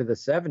back into the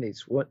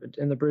 70s.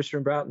 In the Brewster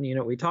and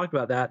Broughton, we talked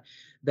about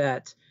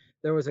that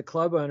there was a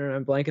club owner, and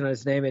I'm blanking on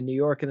his name, in New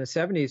York in the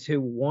 70s who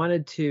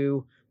wanted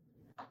to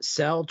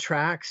sell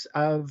tracks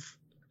of,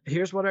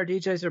 here's what our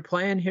DJs are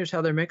playing, here's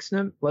how they're mixing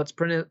them, let's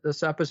print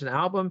this up as an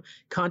album,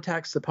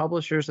 contacts the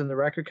publishers and the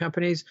record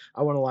companies,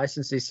 I want to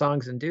license these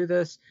songs and do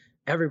this.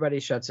 Everybody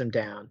shuts him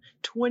down.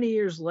 20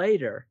 years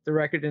later, the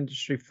record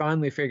industry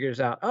finally figures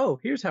out, oh,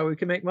 here's how we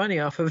can make money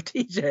off of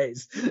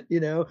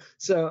DJs,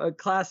 So a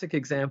classic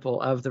example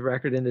of the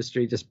record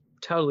industry just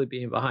totally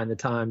being behind the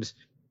times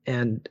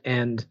and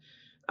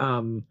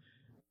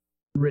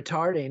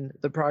retarding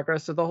the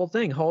progress of the whole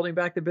thing, holding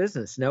back the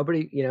business.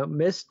 Nobody,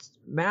 missed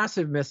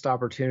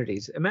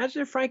opportunities.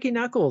 Imagine if Frankie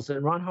Knuckles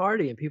and Ron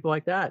Hardy and people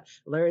like that,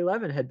 Larry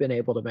Levin, had been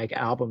able to make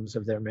albums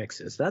of their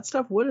mixes. That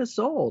stuff would have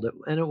sold,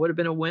 and it would have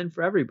been a win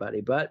for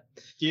everybody. But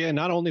yeah,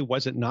 not only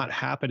was it not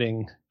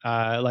happening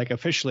like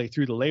officially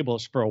through the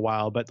labels for a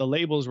while, but the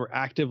labels were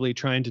actively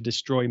trying to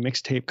destroy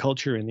mixtape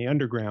culture in the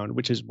underground,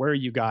 which is where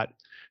you got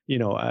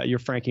your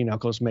Frankie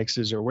Knuckles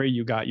mixes, or where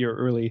you got your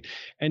early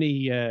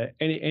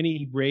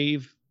any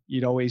rave.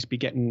 You'd always be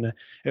getting.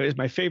 It was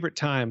my favorite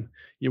time.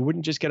 You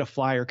wouldn't just get a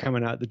flyer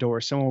coming out the door.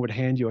 Someone would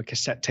hand you a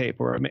cassette tape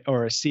or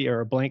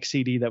a blank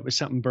CD that was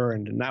something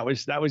burned, and that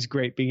was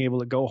great. Being able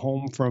to go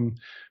home from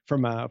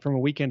a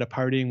weekend of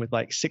partying with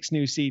like 6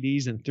 new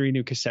CDs and 3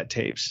 new cassette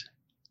tapes.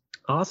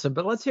 Awesome.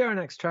 But let's hear our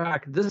next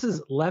track. This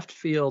is Left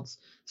Field's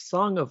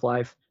 "Song of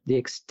Life," the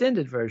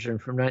extended version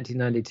from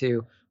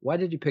 1992. Why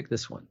did you pick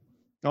this one?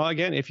 Well,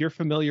 again, if you're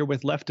familiar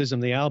with Leftism,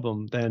 the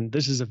album, then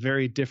this is a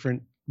very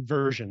different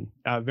version.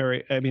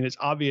 It's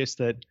obvious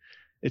that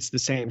it's the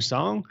same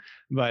song,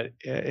 but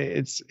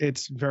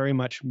it's very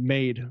much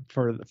made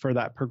for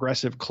that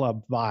progressive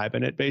club vibe,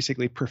 and it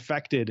basically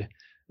perfected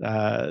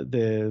kind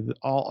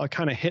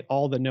of hit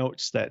all the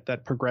notes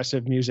that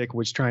progressive music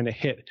was trying to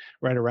hit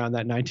right around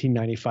that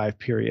 1995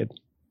 period.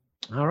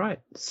 All right,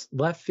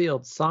 Left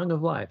Field, "Song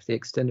of Life," the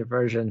extended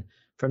version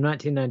from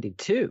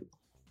 1992.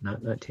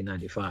 Not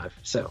 1995.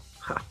 So,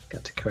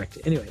 got to correct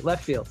it. Anyway,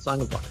 Left Field, "Song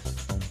of Life."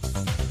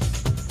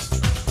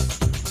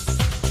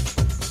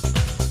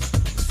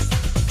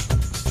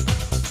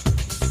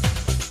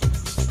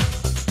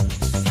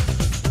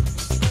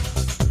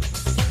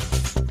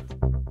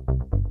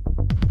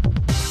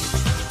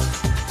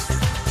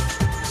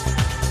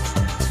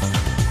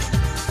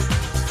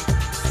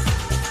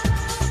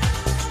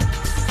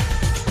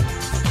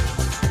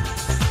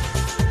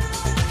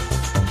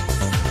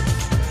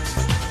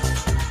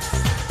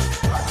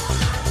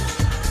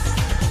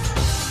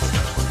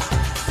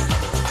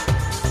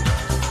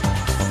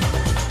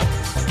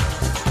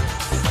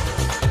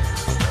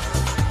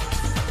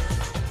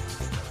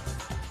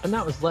 And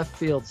that was Left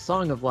Field's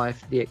 "Song of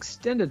Life," the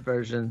extended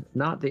version,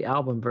 not the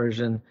album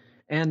version.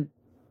 And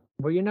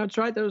were your notes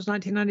right? That was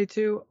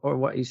 1992, or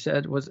what you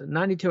said was it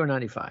 92 or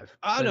 95?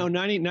 No,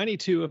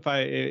 92.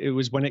 It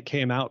was when it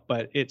came out,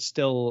 but it's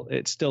still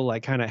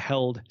like kind of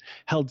held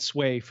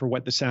sway for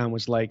what the sound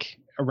was like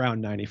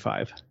around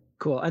 95.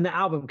 Cool. And the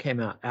album came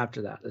out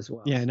after that as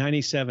well. Yeah,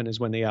 97 is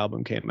when the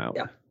album came out.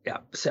 Yeah.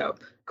 So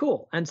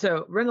cool. And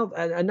so Reynolds,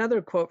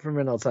 another quote from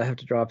Reynolds I have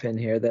to drop in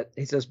here, that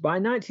he says, by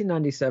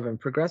 1997,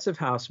 progressive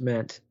house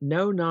meant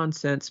no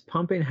nonsense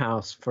pumping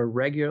house for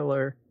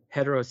regular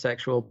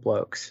heterosexual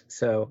blokes.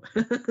 So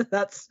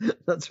that's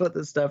what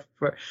the stuff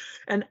for.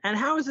 And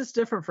how is this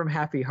different from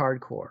happy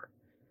hardcore?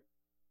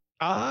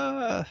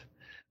 Happy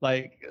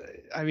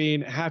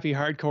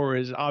hardcore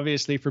is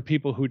obviously for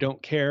people who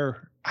don't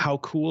care how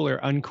cool or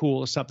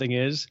uncool something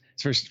is.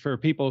 It's for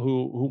people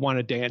who want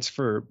to dance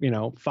for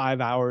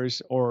 5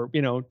 hours or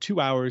 2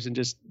 hours and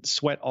just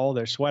sweat all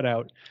their sweat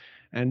out.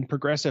 And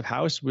progressive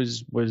house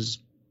was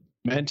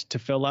meant to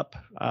fill up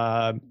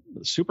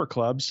super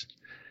clubs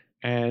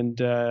and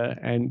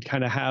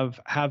kind of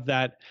have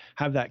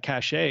that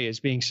cachet as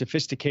being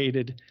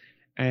sophisticated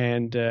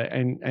and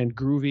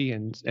groovy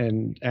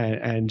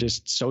and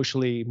just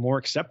socially more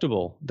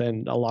acceptable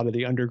than a lot of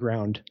the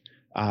underground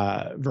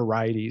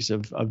varieties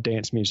of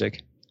dance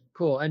music.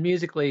 Cool. And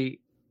musically,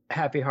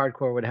 happy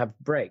hardcore would have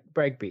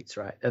break beats,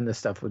 right? And this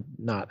stuff would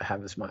not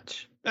have as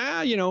much.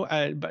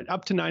 But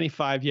up to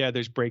 95, yeah,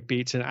 there's break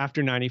beats. And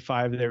after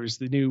 95, there was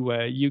the new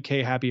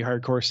UK happy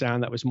hardcore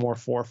sound that was more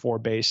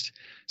 4/4 based.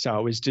 So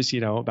it was just,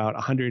 about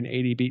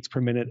 180 beats per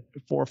minute,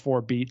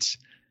 4/4 beats.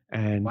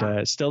 And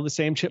wow. Still the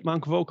same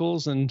chipmunk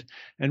vocals and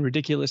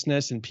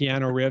ridiculousness and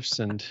piano riffs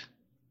and.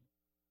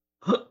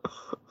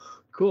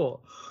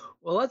 Cool.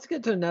 Well, let's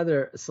get to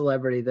another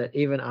celebrity that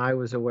even I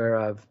was aware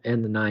of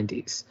in the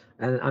 90s.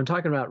 And I'm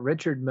talking about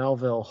Richard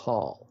Melville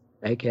Hall,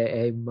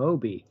 a.k.a.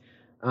 Moby.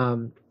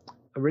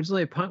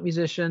 Originally a punk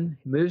musician,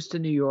 he moves to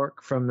New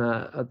York from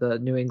the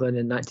New England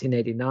in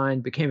 1989,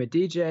 became a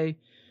DJ,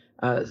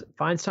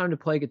 finds time to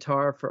play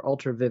guitar for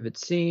Ultra Vivid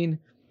Scene.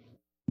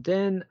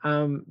 Then,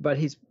 but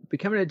he's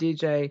becoming a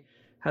DJ,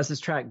 has this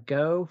track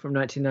Go from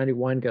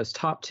 1991, goes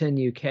top 10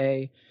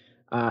 UK.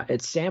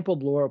 It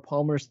sampled Laura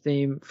Palmer's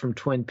theme from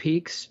Twin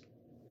Peaks.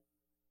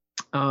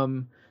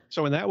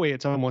 So in that way,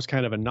 it's almost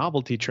kind of a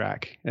novelty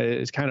track.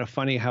 It's kind of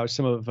funny how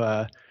some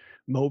of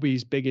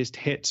Moby's biggest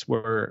hits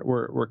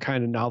were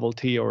kind of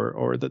novelty,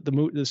 or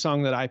the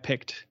song that I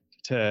picked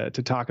to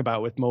talk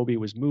about with Moby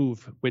was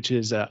Move, which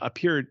is a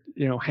pure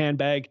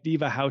handbag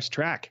diva house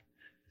track.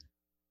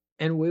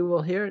 And we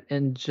will hear it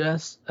in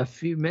just a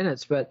few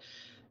minutes, but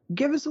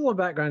give us a little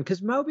background,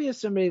 because Moby is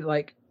somebody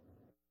like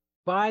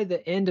by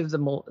the end of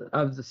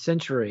the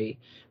century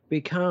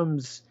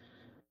becomes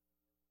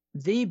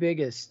the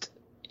biggest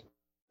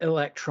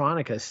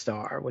electronica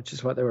star, which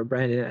is what they were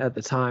branding at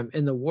the time,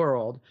 in the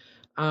world.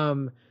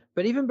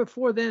 But even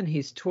before then,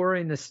 he's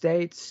touring the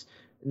States,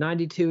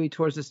 92, he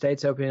tours the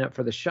States opening up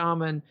for the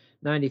Shaman.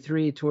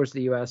 93, he tours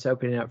the U.S.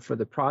 opening up for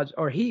the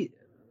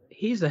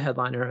he's the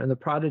headliner, and the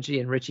Prodigy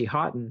and Richie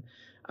Hawtin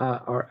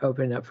are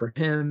opening up for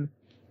him.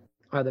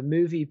 The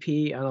Move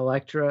EP on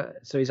Elektra,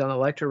 so he's on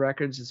Elektra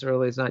Records as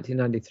early as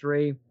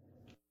 1993.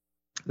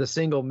 The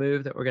single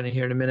Move that we're going to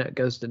hear in a minute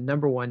goes to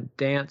 #1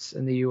 dance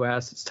in the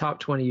U.S. It's top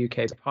 20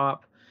 UK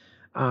pop.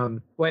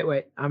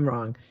 Wait, I'm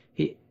wrong.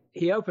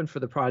 He opened for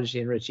the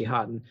Prodigy and Richie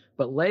Hawtin,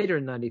 but later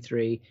in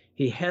 93,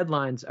 he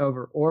headlines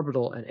over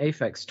Orbital and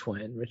Aphex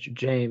Twin, Richard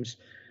James.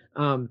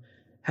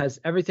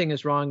 Has Everything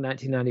Is Wrong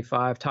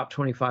 1995, top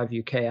 25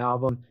 UK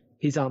album.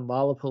 He's on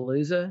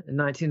Lollapalooza in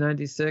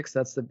 1996.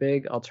 That's the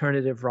big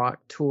alternative rock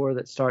tour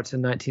that starts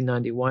in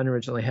 1991,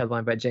 originally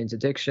headlined by Jane's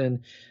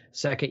Addiction.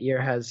 Second year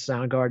has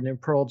Soundgarden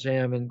and Pearl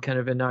Jam and kind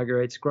of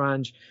inaugurates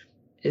grunge.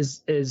 And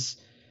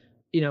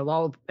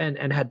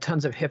had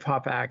tons of hip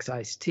hop acts,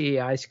 Ice-T,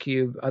 Ice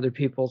Cube, other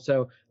people.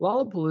 So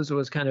Lollapalooza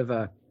was kind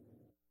of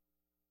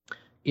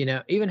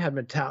even had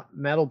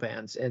metal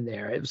bands in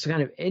there. It was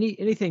kind of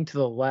anything to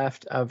the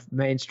left of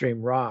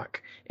mainstream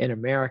rock in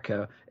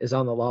America is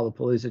on the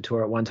Lollapalooza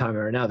tour at one time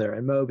or another.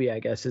 And Moby, I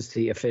guess, is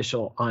the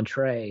official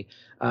entree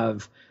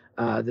of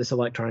this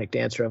electronic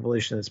dance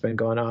revolution that's been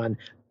going on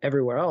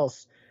everywhere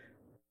else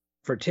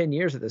for 10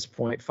 years at this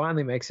point.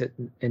 Finally makes it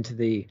into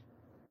the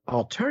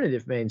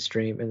alternative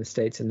mainstream in the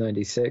States in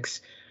 96.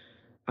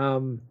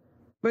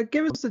 But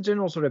give us the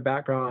general sort of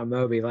background on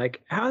Moby.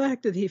 Like, how the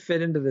heck did he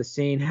fit into the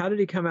scene? How did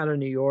he come out of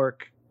New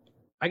York?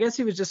 I guess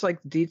he was just like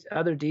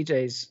other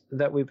DJs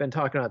that we've been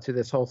talking about through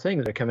this whole thing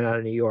that are coming out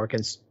of New York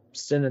and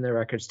sending their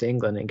records to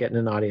England and getting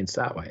an audience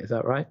that way. Is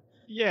that right?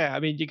 Yeah, I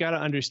mean, you got to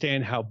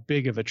understand how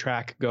big of a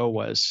track Go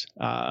was.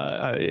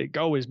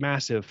 Go is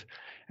massive.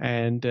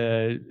 And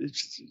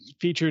it's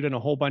featured in a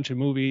whole bunch of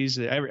movies.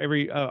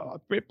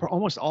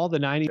 Almost all the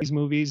 90s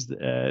movies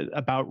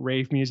about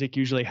rave music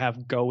usually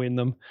have Go in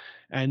them.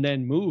 And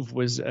then Move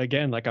was,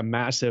 again, like a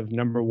massive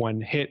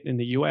 #1 hit in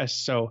the US.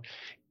 So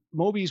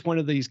Moby's one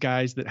of these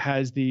guys that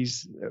has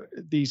these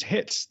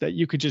hits that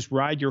you could just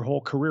ride your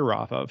whole career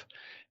off of.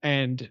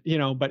 And,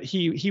 but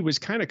he was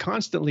kind of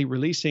constantly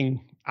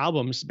releasing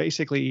albums.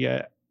 Basically,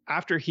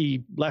 after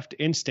he left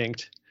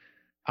Instinct,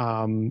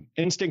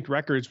 Instinct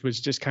Records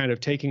was just kind of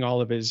taking all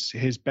of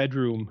his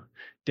bedroom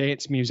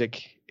dance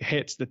music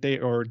hits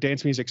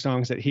dance music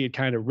songs that he had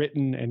kind of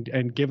written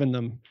and given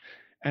them,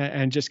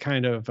 and just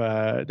kind of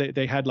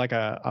they had like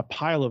a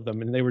pile of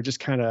them, and they were just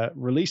kind of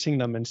releasing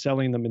them and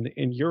selling them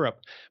in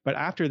Europe. But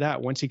after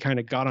that, once he kind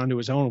of got onto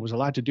his own, was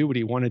allowed to do what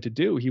he wanted to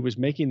do, he was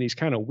making these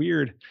kind of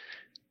weird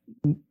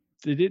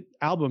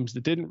albums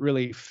that didn't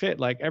really fit.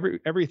 Like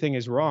Everything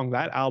Is Wrong,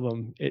 that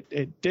album,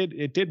 it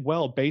did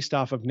well based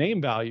off of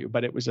name value,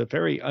 but it was a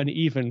very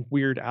uneven,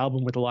 weird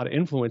album with a lot of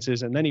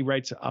influences. And then he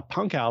writes a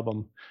punk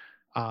album,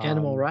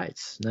 Animal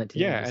Rights, 1996.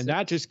 Yeah, and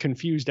that just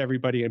confused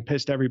everybody and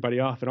pissed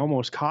everybody off. It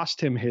almost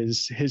cost him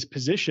his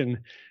position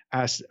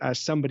as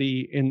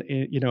somebody in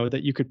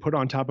that you could put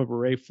on top of a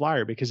rave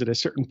flyer, because at a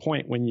certain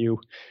point when you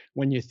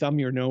thumb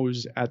your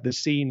nose at the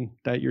scene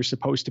that you're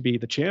supposed to be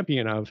the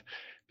champion of,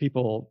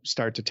 people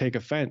start to take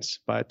offense.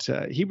 But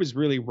he was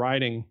really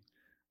riding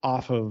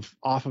off of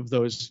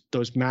those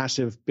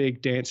massive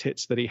big dance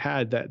hits that he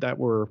had that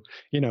were,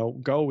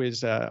 Go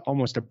is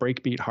almost a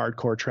breakbeat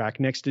hardcore track.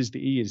 Next is the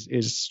E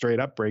is straight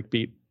up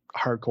breakbeat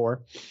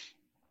hardcore.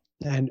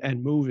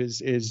 And Move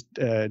is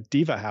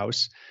Diva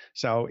House.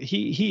 So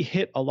he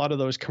hit a lot of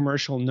those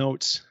commercial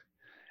notes,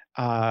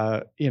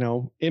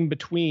 in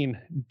between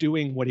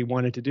doing what he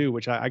wanted to do,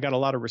 which I got a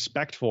lot of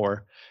respect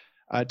for.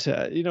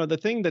 The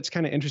thing that's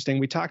kind of interesting,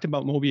 we talked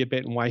about Moby a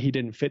bit and why he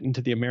didn't fit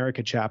into the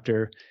America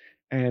chapter,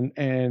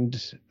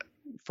 and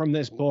from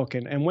this book.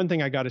 And one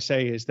thing I got to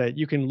say is that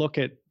you can look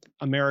at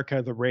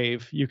America, the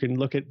rave, you can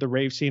look at the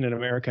rave scene in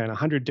America in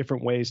 100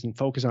 different ways and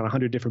focus on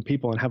 100 different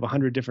people and have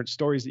 100 different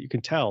stories that you can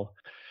tell.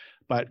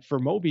 But for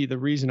Moby, the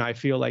reason I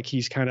feel like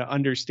he's kind of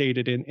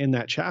understated in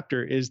that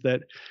chapter is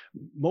that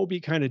Moby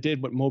kind of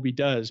did what Moby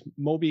does.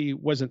 Moby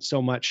wasn't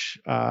so much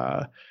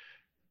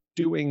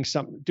doing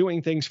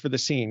things for the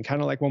scene,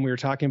 kind of like when we were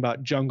talking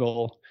about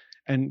Jungle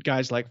and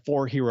guys like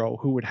For Hero,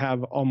 who would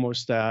have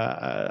almost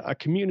a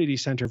community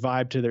center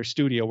vibe to their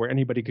studio where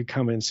anybody could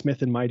come in.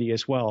 Smith and Mighty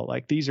as well.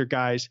 Like, these are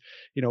guys,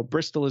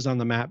 Bristol is on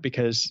the map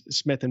because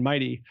Smith and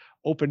Mighty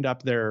opened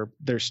up their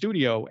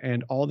studio,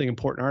 and all the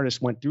important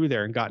artists went through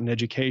there and got an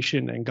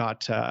education and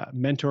got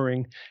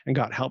mentoring and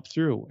got help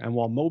through. And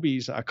while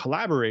Moby's a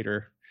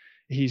collaborator,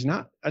 he's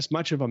not as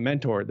much of a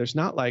mentor. There's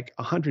not like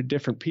 100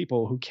 different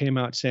people who came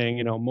out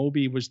saying,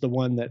 Moby was the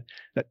one that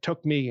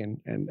took me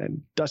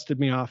and dusted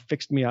me off,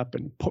 fixed me up,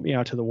 and put me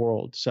out to the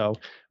world. So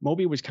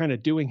Moby was kind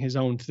of doing his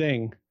own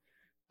thing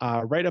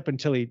right up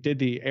until he did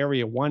the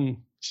Area 1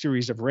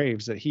 series of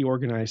raves that he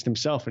organized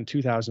himself in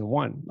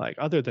 2001. Like,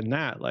 other than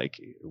that,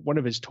 like, one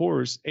of his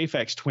tours,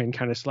 Aphex Twin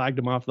kind of slagged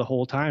him off the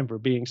whole time for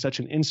being such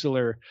an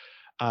insular,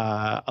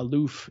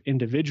 aloof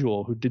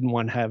individual who didn't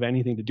want to have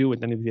anything to do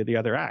with any of the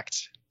other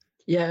acts.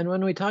 Yeah, and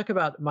when we talk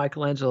about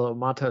Michelangelo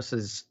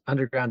Matos's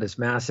Underground is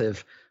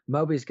Massive,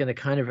 Moby's going to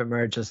kind of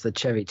emerge as the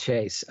Chevy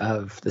Chase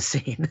of the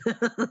scene.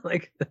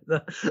 Like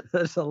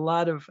there's a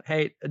lot of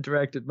hate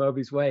directed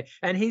Moby's way,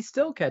 and he's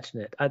still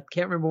catching it. I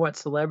can't remember what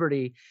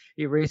celebrity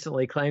he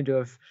recently claimed to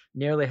have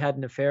nearly had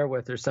an affair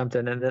with or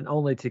something, and then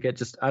only to get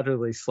just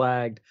utterly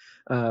slagged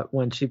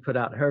when she put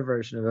out her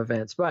version of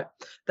events. But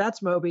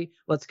that's Moby.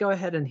 Let's go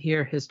ahead and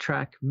hear his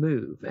track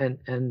 "Move."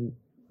 And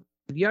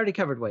you already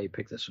covered why you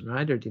picked this one,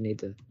 right? Or do you need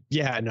to?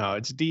 Yeah, no,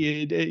 it's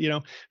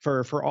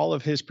for all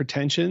of his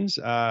pretensions,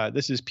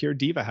 this is pure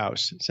diva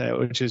house, so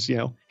which is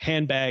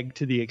handbag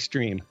to the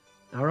extreme.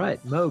 All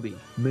right, Moby,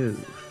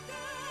 "Move."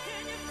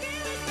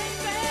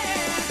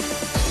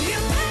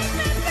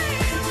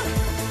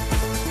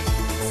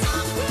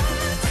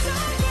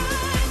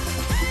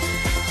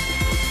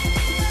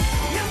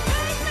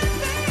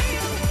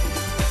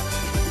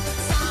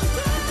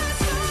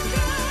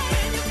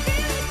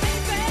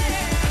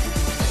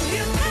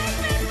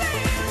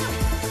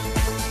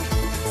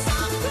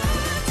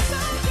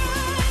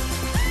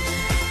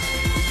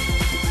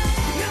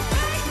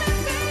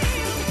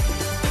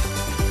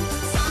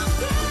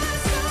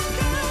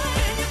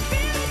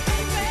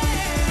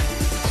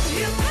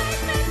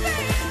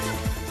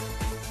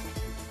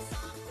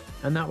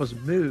 And that was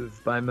 "Move"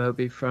 by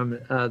Moby from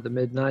the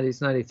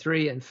mid-90s,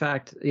 93. In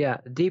fact, yeah,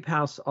 deep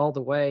house all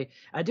the way.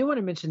 I do want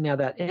to mention now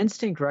that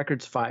Instinct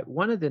Records fight,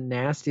 one of the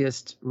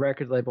nastiest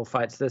record label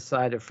fights this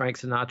side of Frank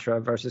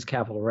Sinatra versus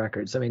Capitol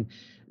Records. I mean,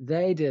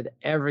 they did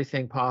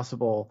everything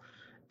possible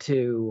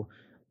to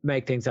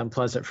make things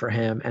unpleasant for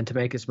him and to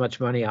make as much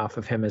money off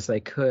of him as they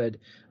could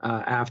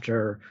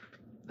after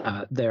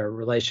their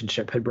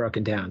relationship had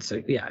broken down.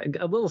 So, yeah,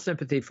 a little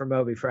sympathy for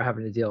Moby for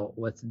having to deal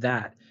with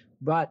that.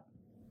 But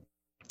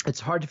it's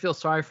hard to feel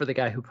sorry for the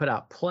guy who put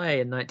out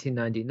Play in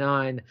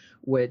 1999,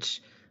 which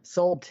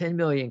sold 10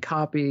 million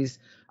copies.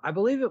 I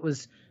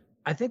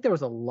think there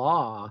was a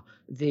law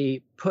that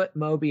put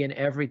Moby in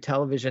every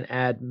television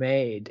ad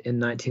made in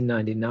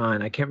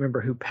 1999. I can't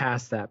remember who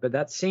passed that, but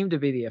that seemed to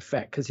be the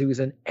effect because he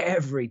was in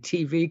every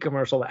TV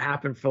commercial that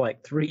happened for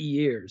like 3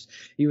 years.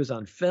 He was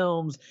on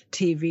films,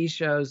 TV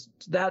shows.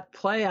 That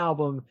Play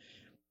album,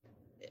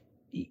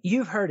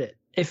 you've heard it.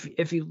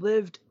 If you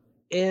lived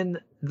in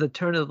the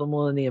turn of the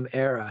millennium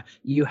era,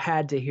 you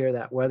had to hear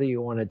that whether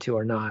you wanted to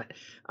or not.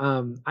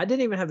 I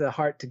didn't even have the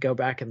heart to go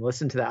back and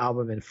listen to the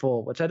album in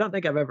full, which I don't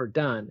think I've ever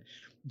done,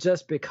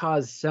 just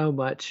because so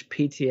much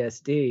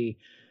PTSD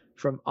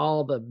from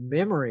all the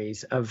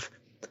memories of.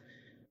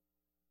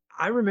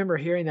 I remember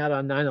hearing that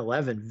on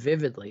 9/11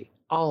 vividly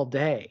all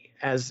day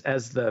as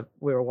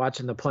we were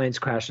watching the planes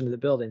crash into the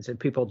buildings and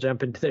people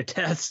jump into their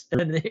deaths.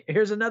 And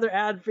here's another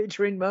ad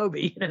featuring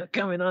Moby,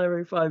 coming on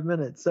every 5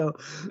 minutes. So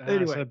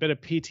anyway, a bit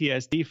of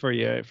PTSD for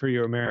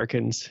you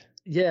Americans.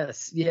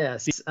 Yes.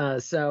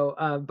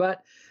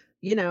 But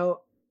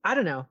I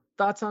don't know.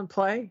 Thoughts on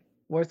Play?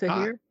 Worth a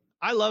hear?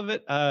 I love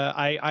it.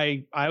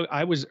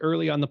 I was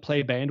early on the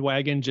Play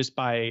bandwagon just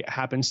by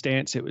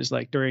happenstance. It was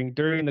like during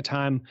the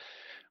time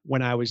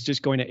when I was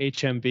just going to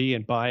HMV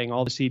and buying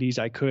all the CDs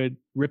I could,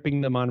 ripping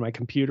them on my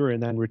computer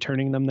and then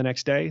returning them the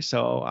next day.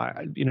 So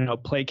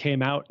Play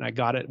came out and I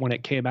got it when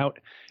it came out,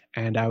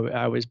 and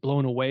I was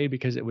blown away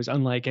because it was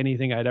unlike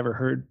anything I'd ever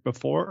heard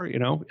before.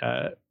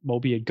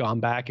 Moby had gone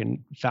back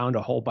and found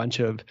a whole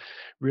bunch of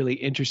really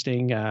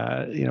interesting,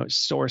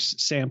 source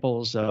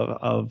samples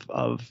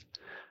of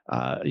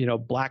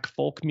black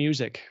folk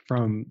music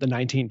from the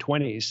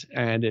 1920s,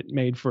 and it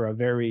made for a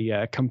very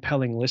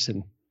compelling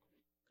listen.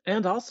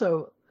 And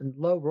also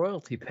low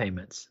royalty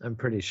payments, I'm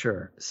pretty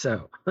sure.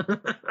 So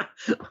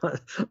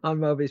on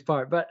Moby's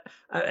part, but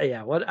I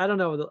don't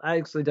know. I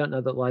actually don't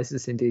know the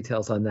licensing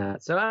details on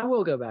that. So I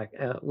will go back.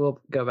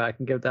 We'll go back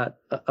and give that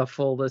a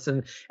full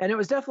listen. And it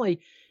was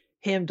definitely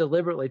him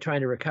deliberately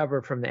trying to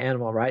recover from the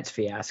animal rights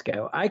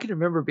fiasco. I can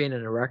remember being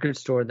in a record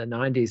store in the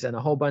 90s and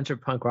a whole bunch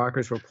of punk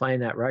rockers were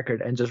playing that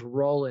record and just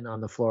rolling on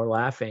the floor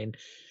laughing.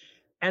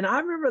 And I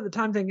remember at the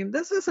time thinking,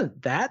 this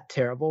isn't that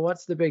terrible.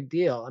 What's the big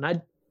deal? And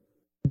I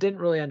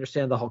didn't really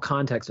understand the whole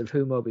context of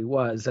who Moby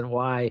was and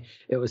why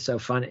it was so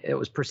funny. It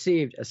was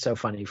perceived as so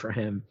funny for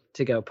him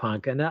to go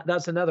punk. And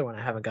that's another one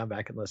I haven't gone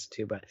back and listened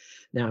to, but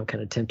now I'm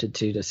kind of tempted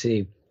to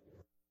see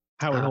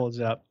how it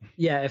holds up.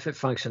 Yeah, if it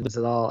functions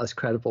at all as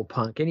credible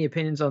punk. Any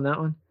opinions on that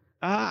one?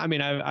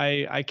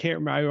 I can't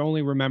remember. I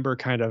only remember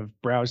kind of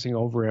browsing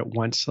over it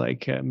once,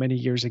 like many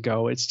years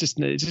ago. It's just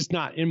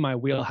not in my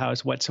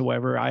wheelhouse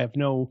whatsoever. I have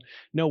no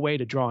way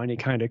to draw any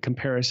kind of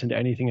comparison to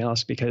anything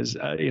else because,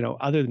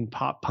 other than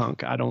pop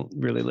punk, I don't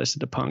really listen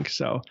to punk.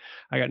 So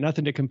I got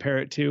nothing to compare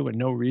it to and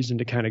no reason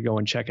to kind of go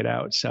and check it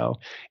out. So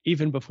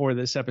even before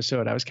this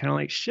episode, I was kind of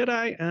like, should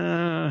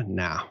I?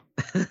 No.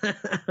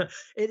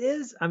 It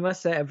is, I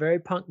must say, a very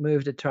punk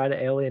move to try to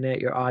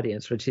alienate your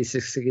audience, which he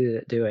succeeded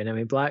at doing. I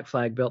mean, Black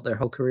Flag built their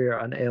whole career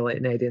on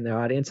alienating their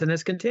audience and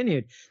has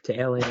continued to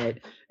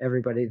alienate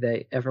everybody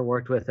they ever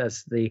worked with,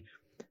 as the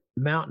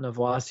mountain of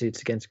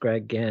lawsuits against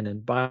Greg Ginn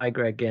and by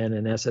Greg Ginn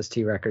and SST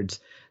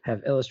Records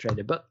have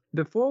illustrated. But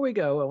before we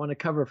go, I want to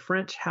cover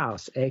French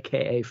House,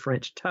 aka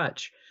French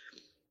Touch,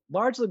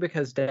 largely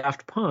because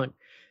Daft Punk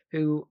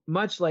who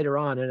much later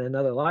on in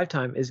another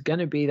lifetime is going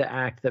to be the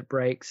act that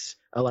breaks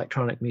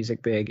electronic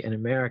music big in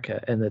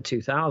America in the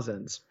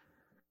 2000s.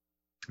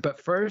 But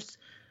first,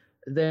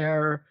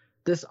 they're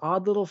this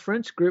odd little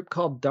French group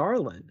called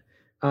Darlin,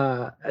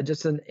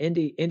 just an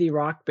indie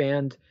rock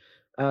band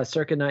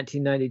circa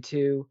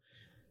 1992.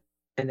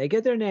 And they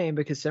get their name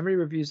because somebody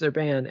reviews their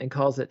band and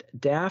calls it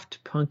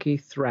Daft Punky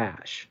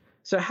Thrash.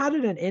 So how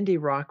did an indie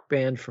rock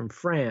band from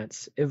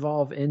France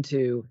evolve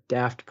into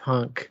Daft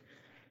Punk?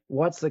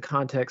 What's the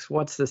context?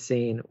 What's the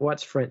scene?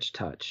 What's French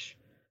touch?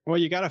 Well,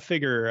 you got to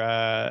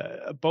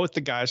figure both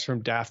the guys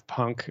from Daft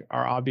Punk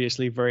are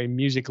obviously very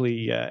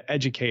musically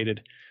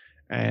educated.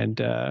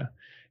 And,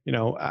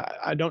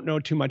 I don't know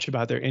too much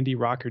about their indie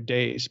rocker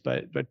days,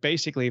 but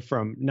basically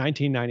from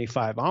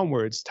 1995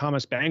 onwards,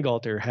 Thomas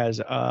Bangalter has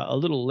a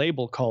little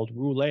label called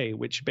Roulé,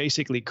 which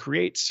basically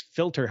creates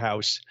filter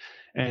house.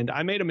 And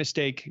I made a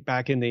mistake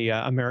back in the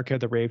America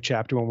the Rave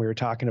chapter when we were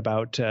talking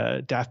about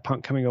Daft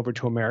Punk coming over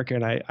to America.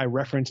 And I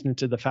referenced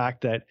into the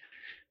fact that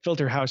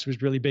filter house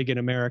was really big in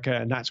America,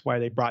 and that's why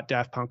they brought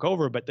Daft Punk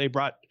over. But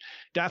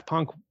Daft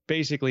Punk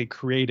basically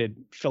created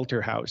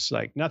filter house.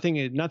 Like nothing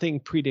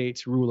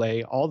predates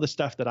Roulé. All the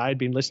stuff that I had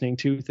been listening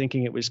to,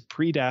 thinking it was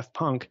pre-Daft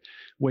Punk,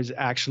 was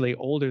actually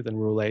older than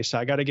Roulé. So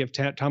I got to give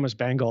Thomas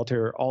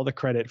Bangalter all the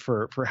credit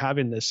for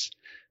having this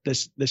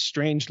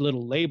strange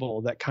little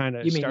label that kind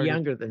of. You mean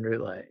younger than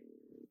Roulé?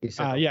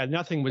 Yeah,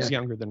 nothing was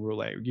younger than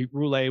Roulé.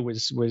 Roulé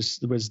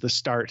was the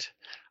start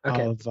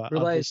of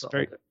this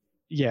very.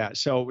 Yeah.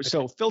 So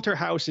filter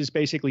house is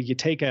basically you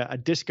take a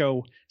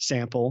disco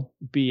sample,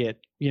 be it,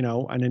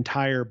 an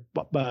entire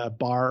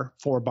bar,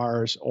 4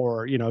 bars,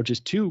 or,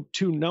 just two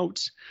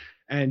notes,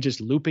 and just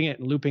looping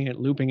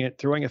it,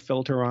 throwing a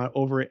filter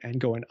over it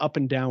and going up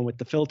and down with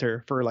the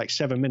filter for like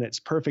 7 minutes.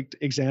 Perfect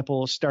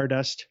example,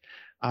 Stardust.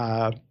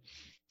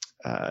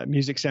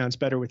 Music sounds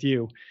better with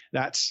you.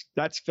 That's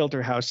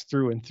filter house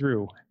through and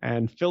through.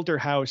 And filter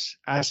house,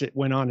 as it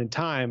went on in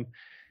time,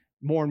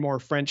 more and more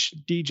French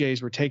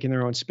DJs were taking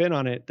their own spin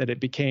on it, that it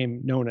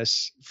became known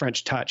as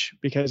French touch.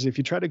 Because if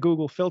you try to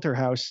Google filter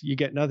house, you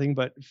get nothing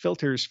but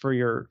filters for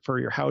your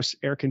house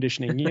air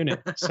conditioning unit.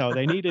 So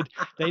they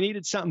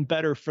needed something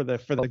better for the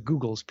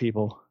Googles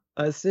people.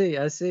 I see.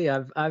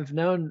 I've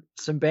known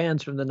some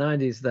bands from the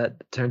 90s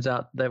that turns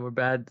out they were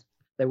bad.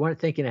 They weren't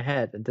thinking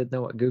ahead and didn't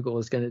know what Google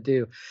was going to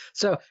do.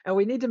 So, and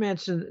we need to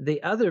mention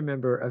the other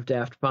member of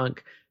Daft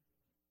Punk.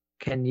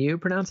 Can you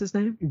pronounce his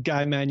name?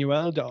 Guy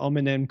Manuel de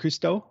Hominem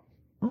Cousteau.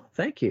 Oh,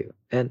 thank you.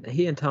 And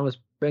he and Thomas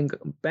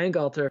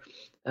Bangalter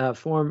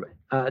form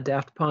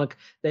Daft Punk.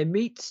 They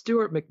meet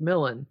Stuart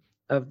McMillan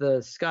of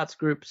the Scots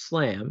group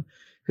Slam,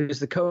 who's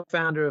the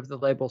co-founder of the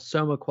label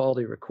Soma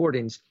Quality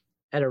Recordings,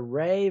 at a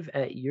rave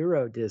at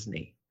Euro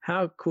Disney.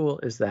 How cool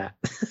is that?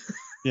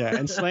 Yeah,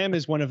 and Slam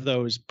is one of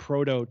those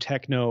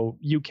proto-techno,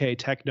 UK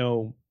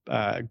techno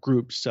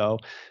groups. So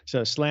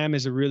Slam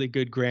is a really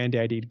good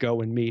granddaddy to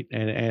go and meet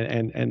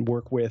and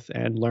work with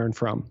and learn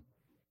from.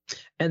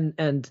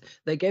 And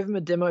they gave him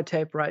a demo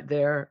tape right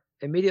there,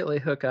 immediately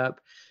hook up.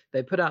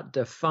 They put out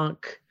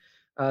Defunk,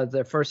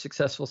 their first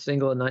successful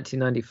single in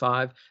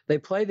 1995. They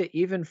played the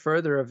Even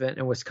Further event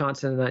in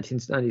Wisconsin in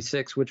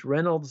 1996, which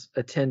Reynolds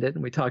attended,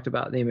 and we talked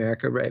about in the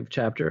America Rave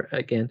chapter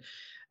again.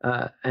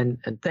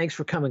 And thanks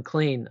for coming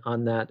clean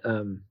on that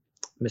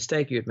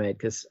mistake you had made,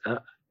 because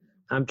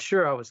I'm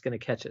sure I was going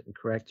to catch it and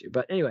correct you.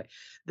 But anyway,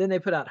 then they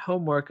put out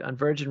Homework on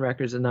Virgin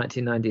Records in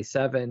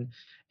 1997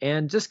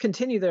 and just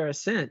continue their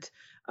ascent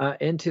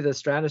into the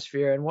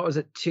stratosphere. And what was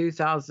it,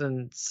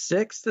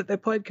 2006 that they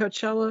played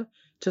Coachella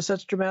to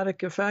such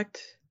dramatic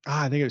effect?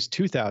 I think it was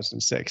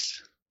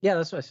 2006. Yeah,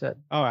 that's what I said.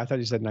 Oh, I thought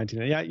you said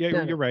 19. Yeah,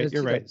 no, you're right.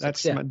 You're right.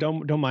 That's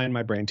don't mind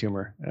my brain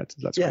tumor.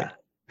 That's yeah.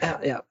 great.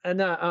 Yeah.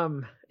 And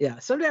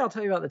someday I'll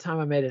tell you about the time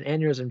I made an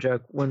aneurysm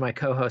joke when my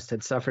co-host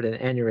had suffered an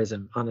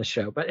aneurysm on the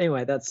show. But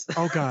anyway, that's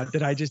Oh God,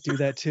 did I just do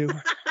that too?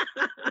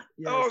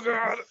 Yes. Oh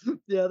God.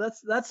 Yeah,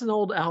 that's an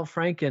old Al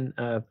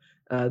Franken.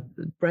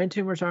 Brain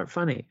tumors aren't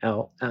funny,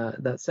 Al.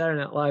 That Saturday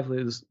Night Live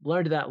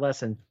learned that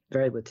lesson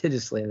very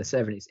litigiously in the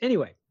 70s.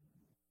 Anyway,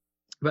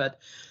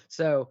 but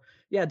so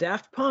yeah,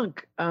 Daft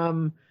Punk.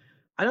 I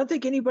don't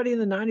think anybody in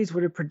the 90s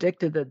would have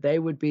predicted that they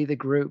would be the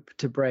group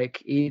to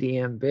break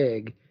EDM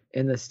big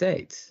in the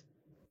States.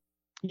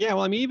 Yeah,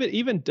 well, I mean,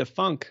 even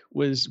Defunk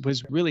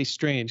was really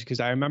strange, because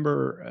I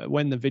remember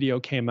when the video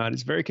came out,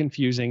 it's very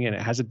confusing, and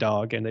it has a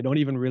dog, and they don't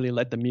even really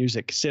let the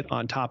music sit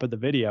on top of the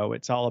video.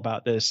 It's all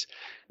about this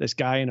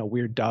guy in a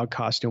weird dog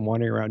costume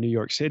wandering around New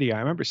York City. I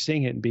remember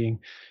seeing it and being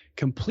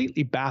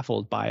completely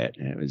baffled by it,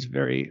 and it was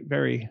very,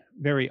 very,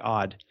 very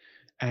odd.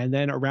 And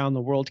then Around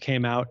the World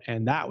came out,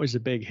 and that was a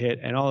big hit,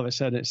 and all of a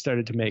sudden it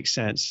started to make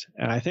sense.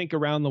 And I think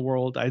Around the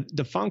World,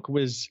 Defunk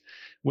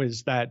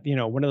was that,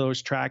 one of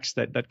those tracks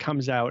that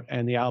comes out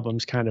and the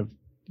album's kind of,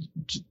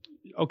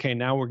 okay,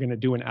 now we're going to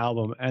do an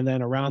album. And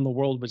then Around the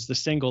World was the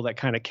single that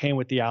kind of came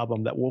with the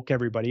album that woke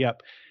everybody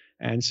up.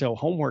 And so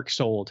Homework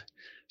sold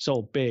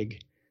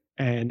big,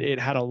 and it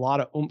had a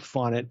lot of oomph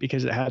on it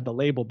because it had the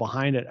label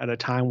behind it at a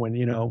time when,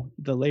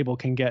 the label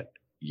can get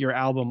your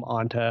album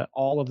onto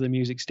all of the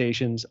music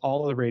stations,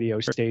 all of the radio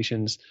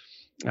stations.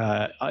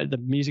 The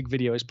music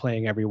video is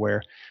playing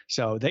everywhere.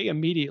 So they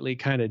immediately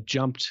kind of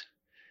jumped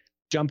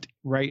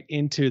right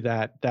into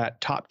that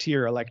top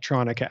tier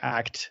electronica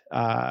act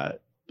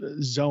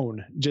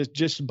zone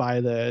just by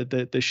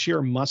the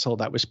sheer muscle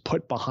that was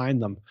put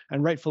behind them,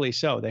 and rightfully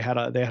so. They had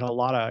a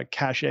lot of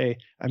cachet.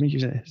 I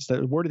mean,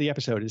 the word of the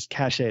episode is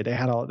cachet. They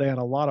had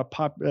a lot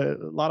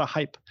of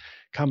hype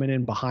coming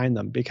in behind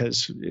them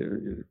because,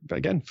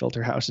 again,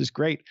 Filter House is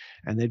great,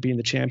 and they'd been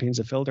the champions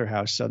of Filter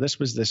House. So this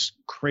was this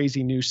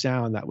crazy new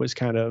sound that was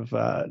kind of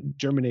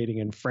germinating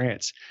in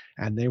France,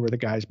 and they were the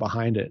guys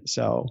behind it.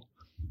 So.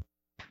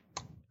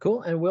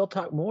 Cool. And we'll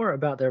talk more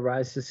about their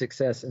rise to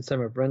success in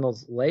some of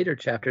Reynolds' later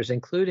chapters,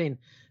 including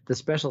the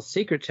special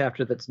secret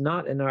chapter that's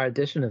not in our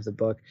edition of the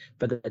book,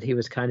 but that he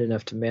was kind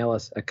enough to mail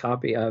us a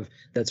copy of,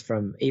 that's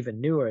from even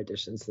newer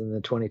editions than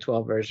the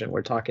 2012 version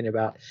we're talking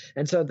about.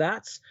 And so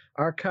that's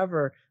our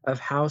cover of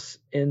House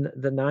in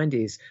the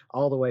 90s,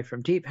 all the way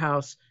from Deep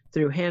House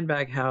through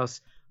Handbag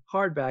House,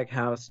 Hardbag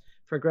House,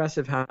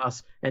 Progressive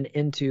House, and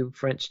into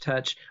French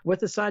Touch,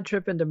 with a side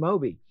trip into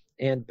Moby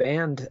and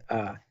band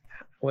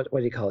what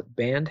do you call it?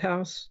 Band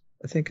House,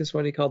 I think is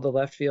what he called the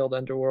left field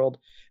underworld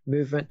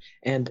movement.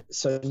 And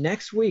so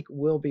next week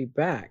we'll be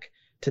back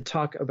to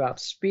talk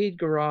about Speed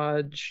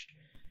Garage.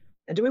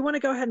 And do we want to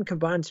go ahead and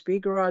combine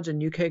Speed Garage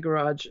and UK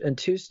Garage and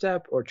Two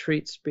Step, or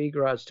treat Speed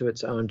Garage to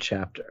its own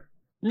chapter?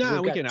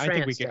 No, we can.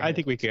 I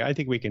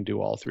think we can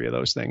do all three of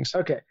those things.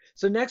 Okay.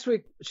 So next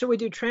week, should we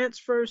do Trance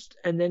first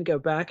and then go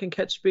back and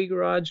catch Speed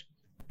Garage?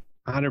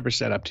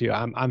 100% up to you.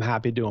 I'm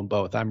happy doing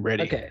both. I'm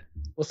ready. Okay.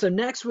 Well, so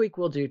next week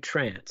we'll do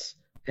Trance.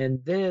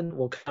 And then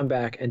we'll come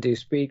back and do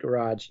Speed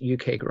Garage,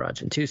 UK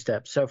Garage, and Two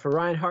Step. So for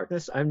Ryan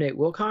Harkness, I'm Nate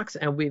Wilcox,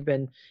 and we've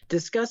been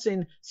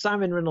discussing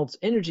Simon Reynolds'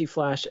 Energy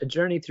Flash, A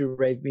Journey Through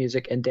Rave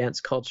Music and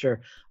Dance Culture,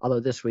 although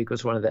this week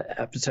was one of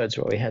the episodes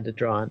where we had to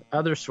draw on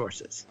other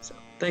sources. So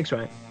thanks,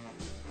 Ryan.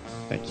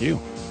 Thank you.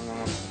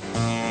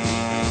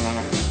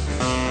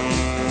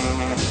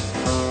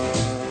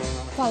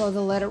 Follow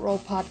the Let It Roll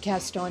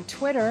podcast on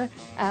Twitter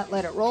at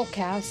Let It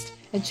Rollcast,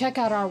 and check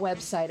out our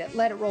website at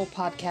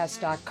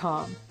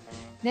letitrollpodcast.com.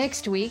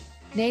 Next week,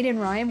 Nate and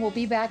Ryan will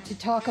be back to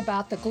talk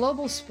about the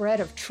global spread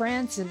of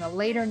trance in the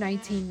later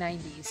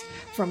 1990s,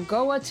 from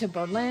Goa to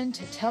Berlin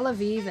to Tel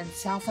Aviv and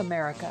South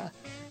America.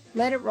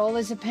 Let It Roll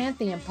is a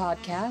Pantheon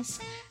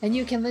podcast, and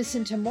you can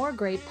listen to more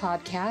great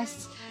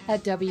podcasts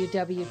at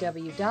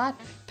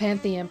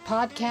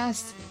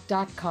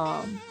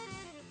www.pantheonpodcasts.com.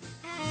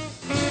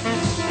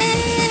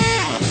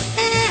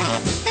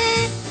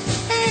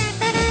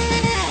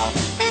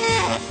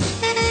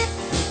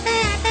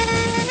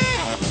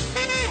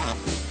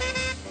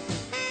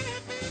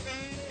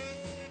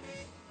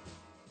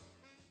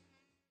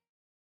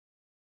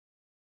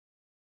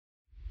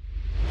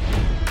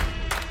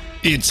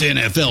 It's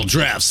NFL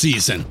draft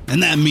season,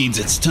 and that means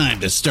it's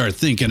time to start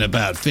thinking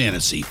about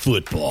fantasy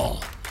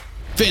football.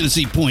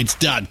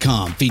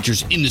 FantasyPoints.com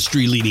features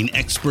industry-leading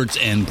experts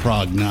and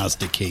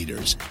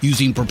prognosticators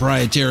using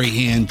proprietary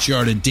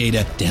hand-charted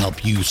data to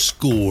help you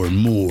score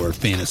more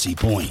fantasy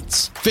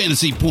points.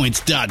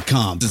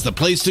 FantasyPoints.com is the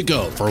place to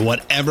go for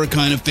whatever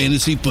kind of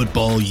fantasy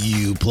football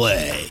you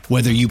play.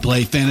 Whether you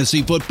play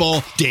fantasy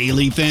football,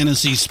 daily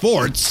fantasy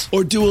sports,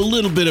 or do a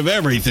little bit of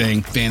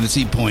everything,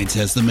 Fantasy Points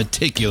has the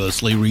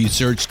meticulously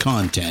researched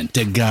content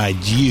to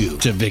guide you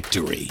to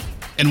victory.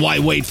 And why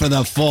wait for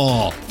the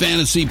fall?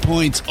 Fantasy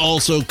Points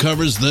also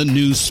covers the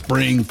new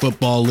spring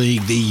football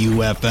league, the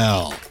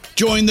UFL.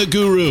 Join the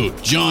guru,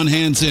 John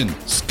Hansen,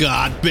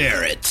 Scott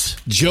Barrett,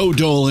 Joe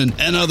Dolan,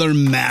 and other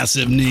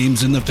massive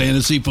names in the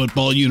fantasy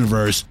football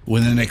universe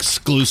with an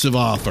exclusive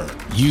offer.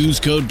 Use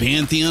code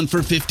Pantheon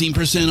for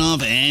 15%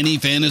 off any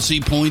Fantasy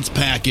Points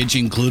package,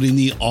 including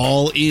the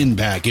all-in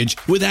package,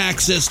 with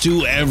access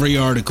to every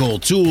article,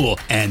 tool,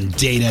 and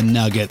data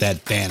nugget that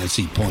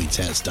Fantasy Points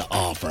has to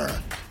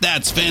offer.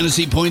 That's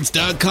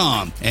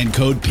FantasyPoints.com and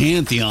code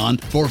Pantheon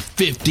for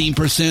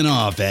 15%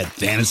 off at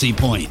Fantasy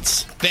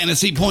Points.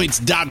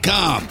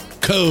 FantasyPoints.com,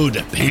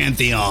 code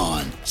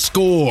Pantheon.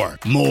 Score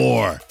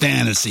more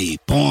fantasy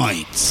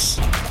points.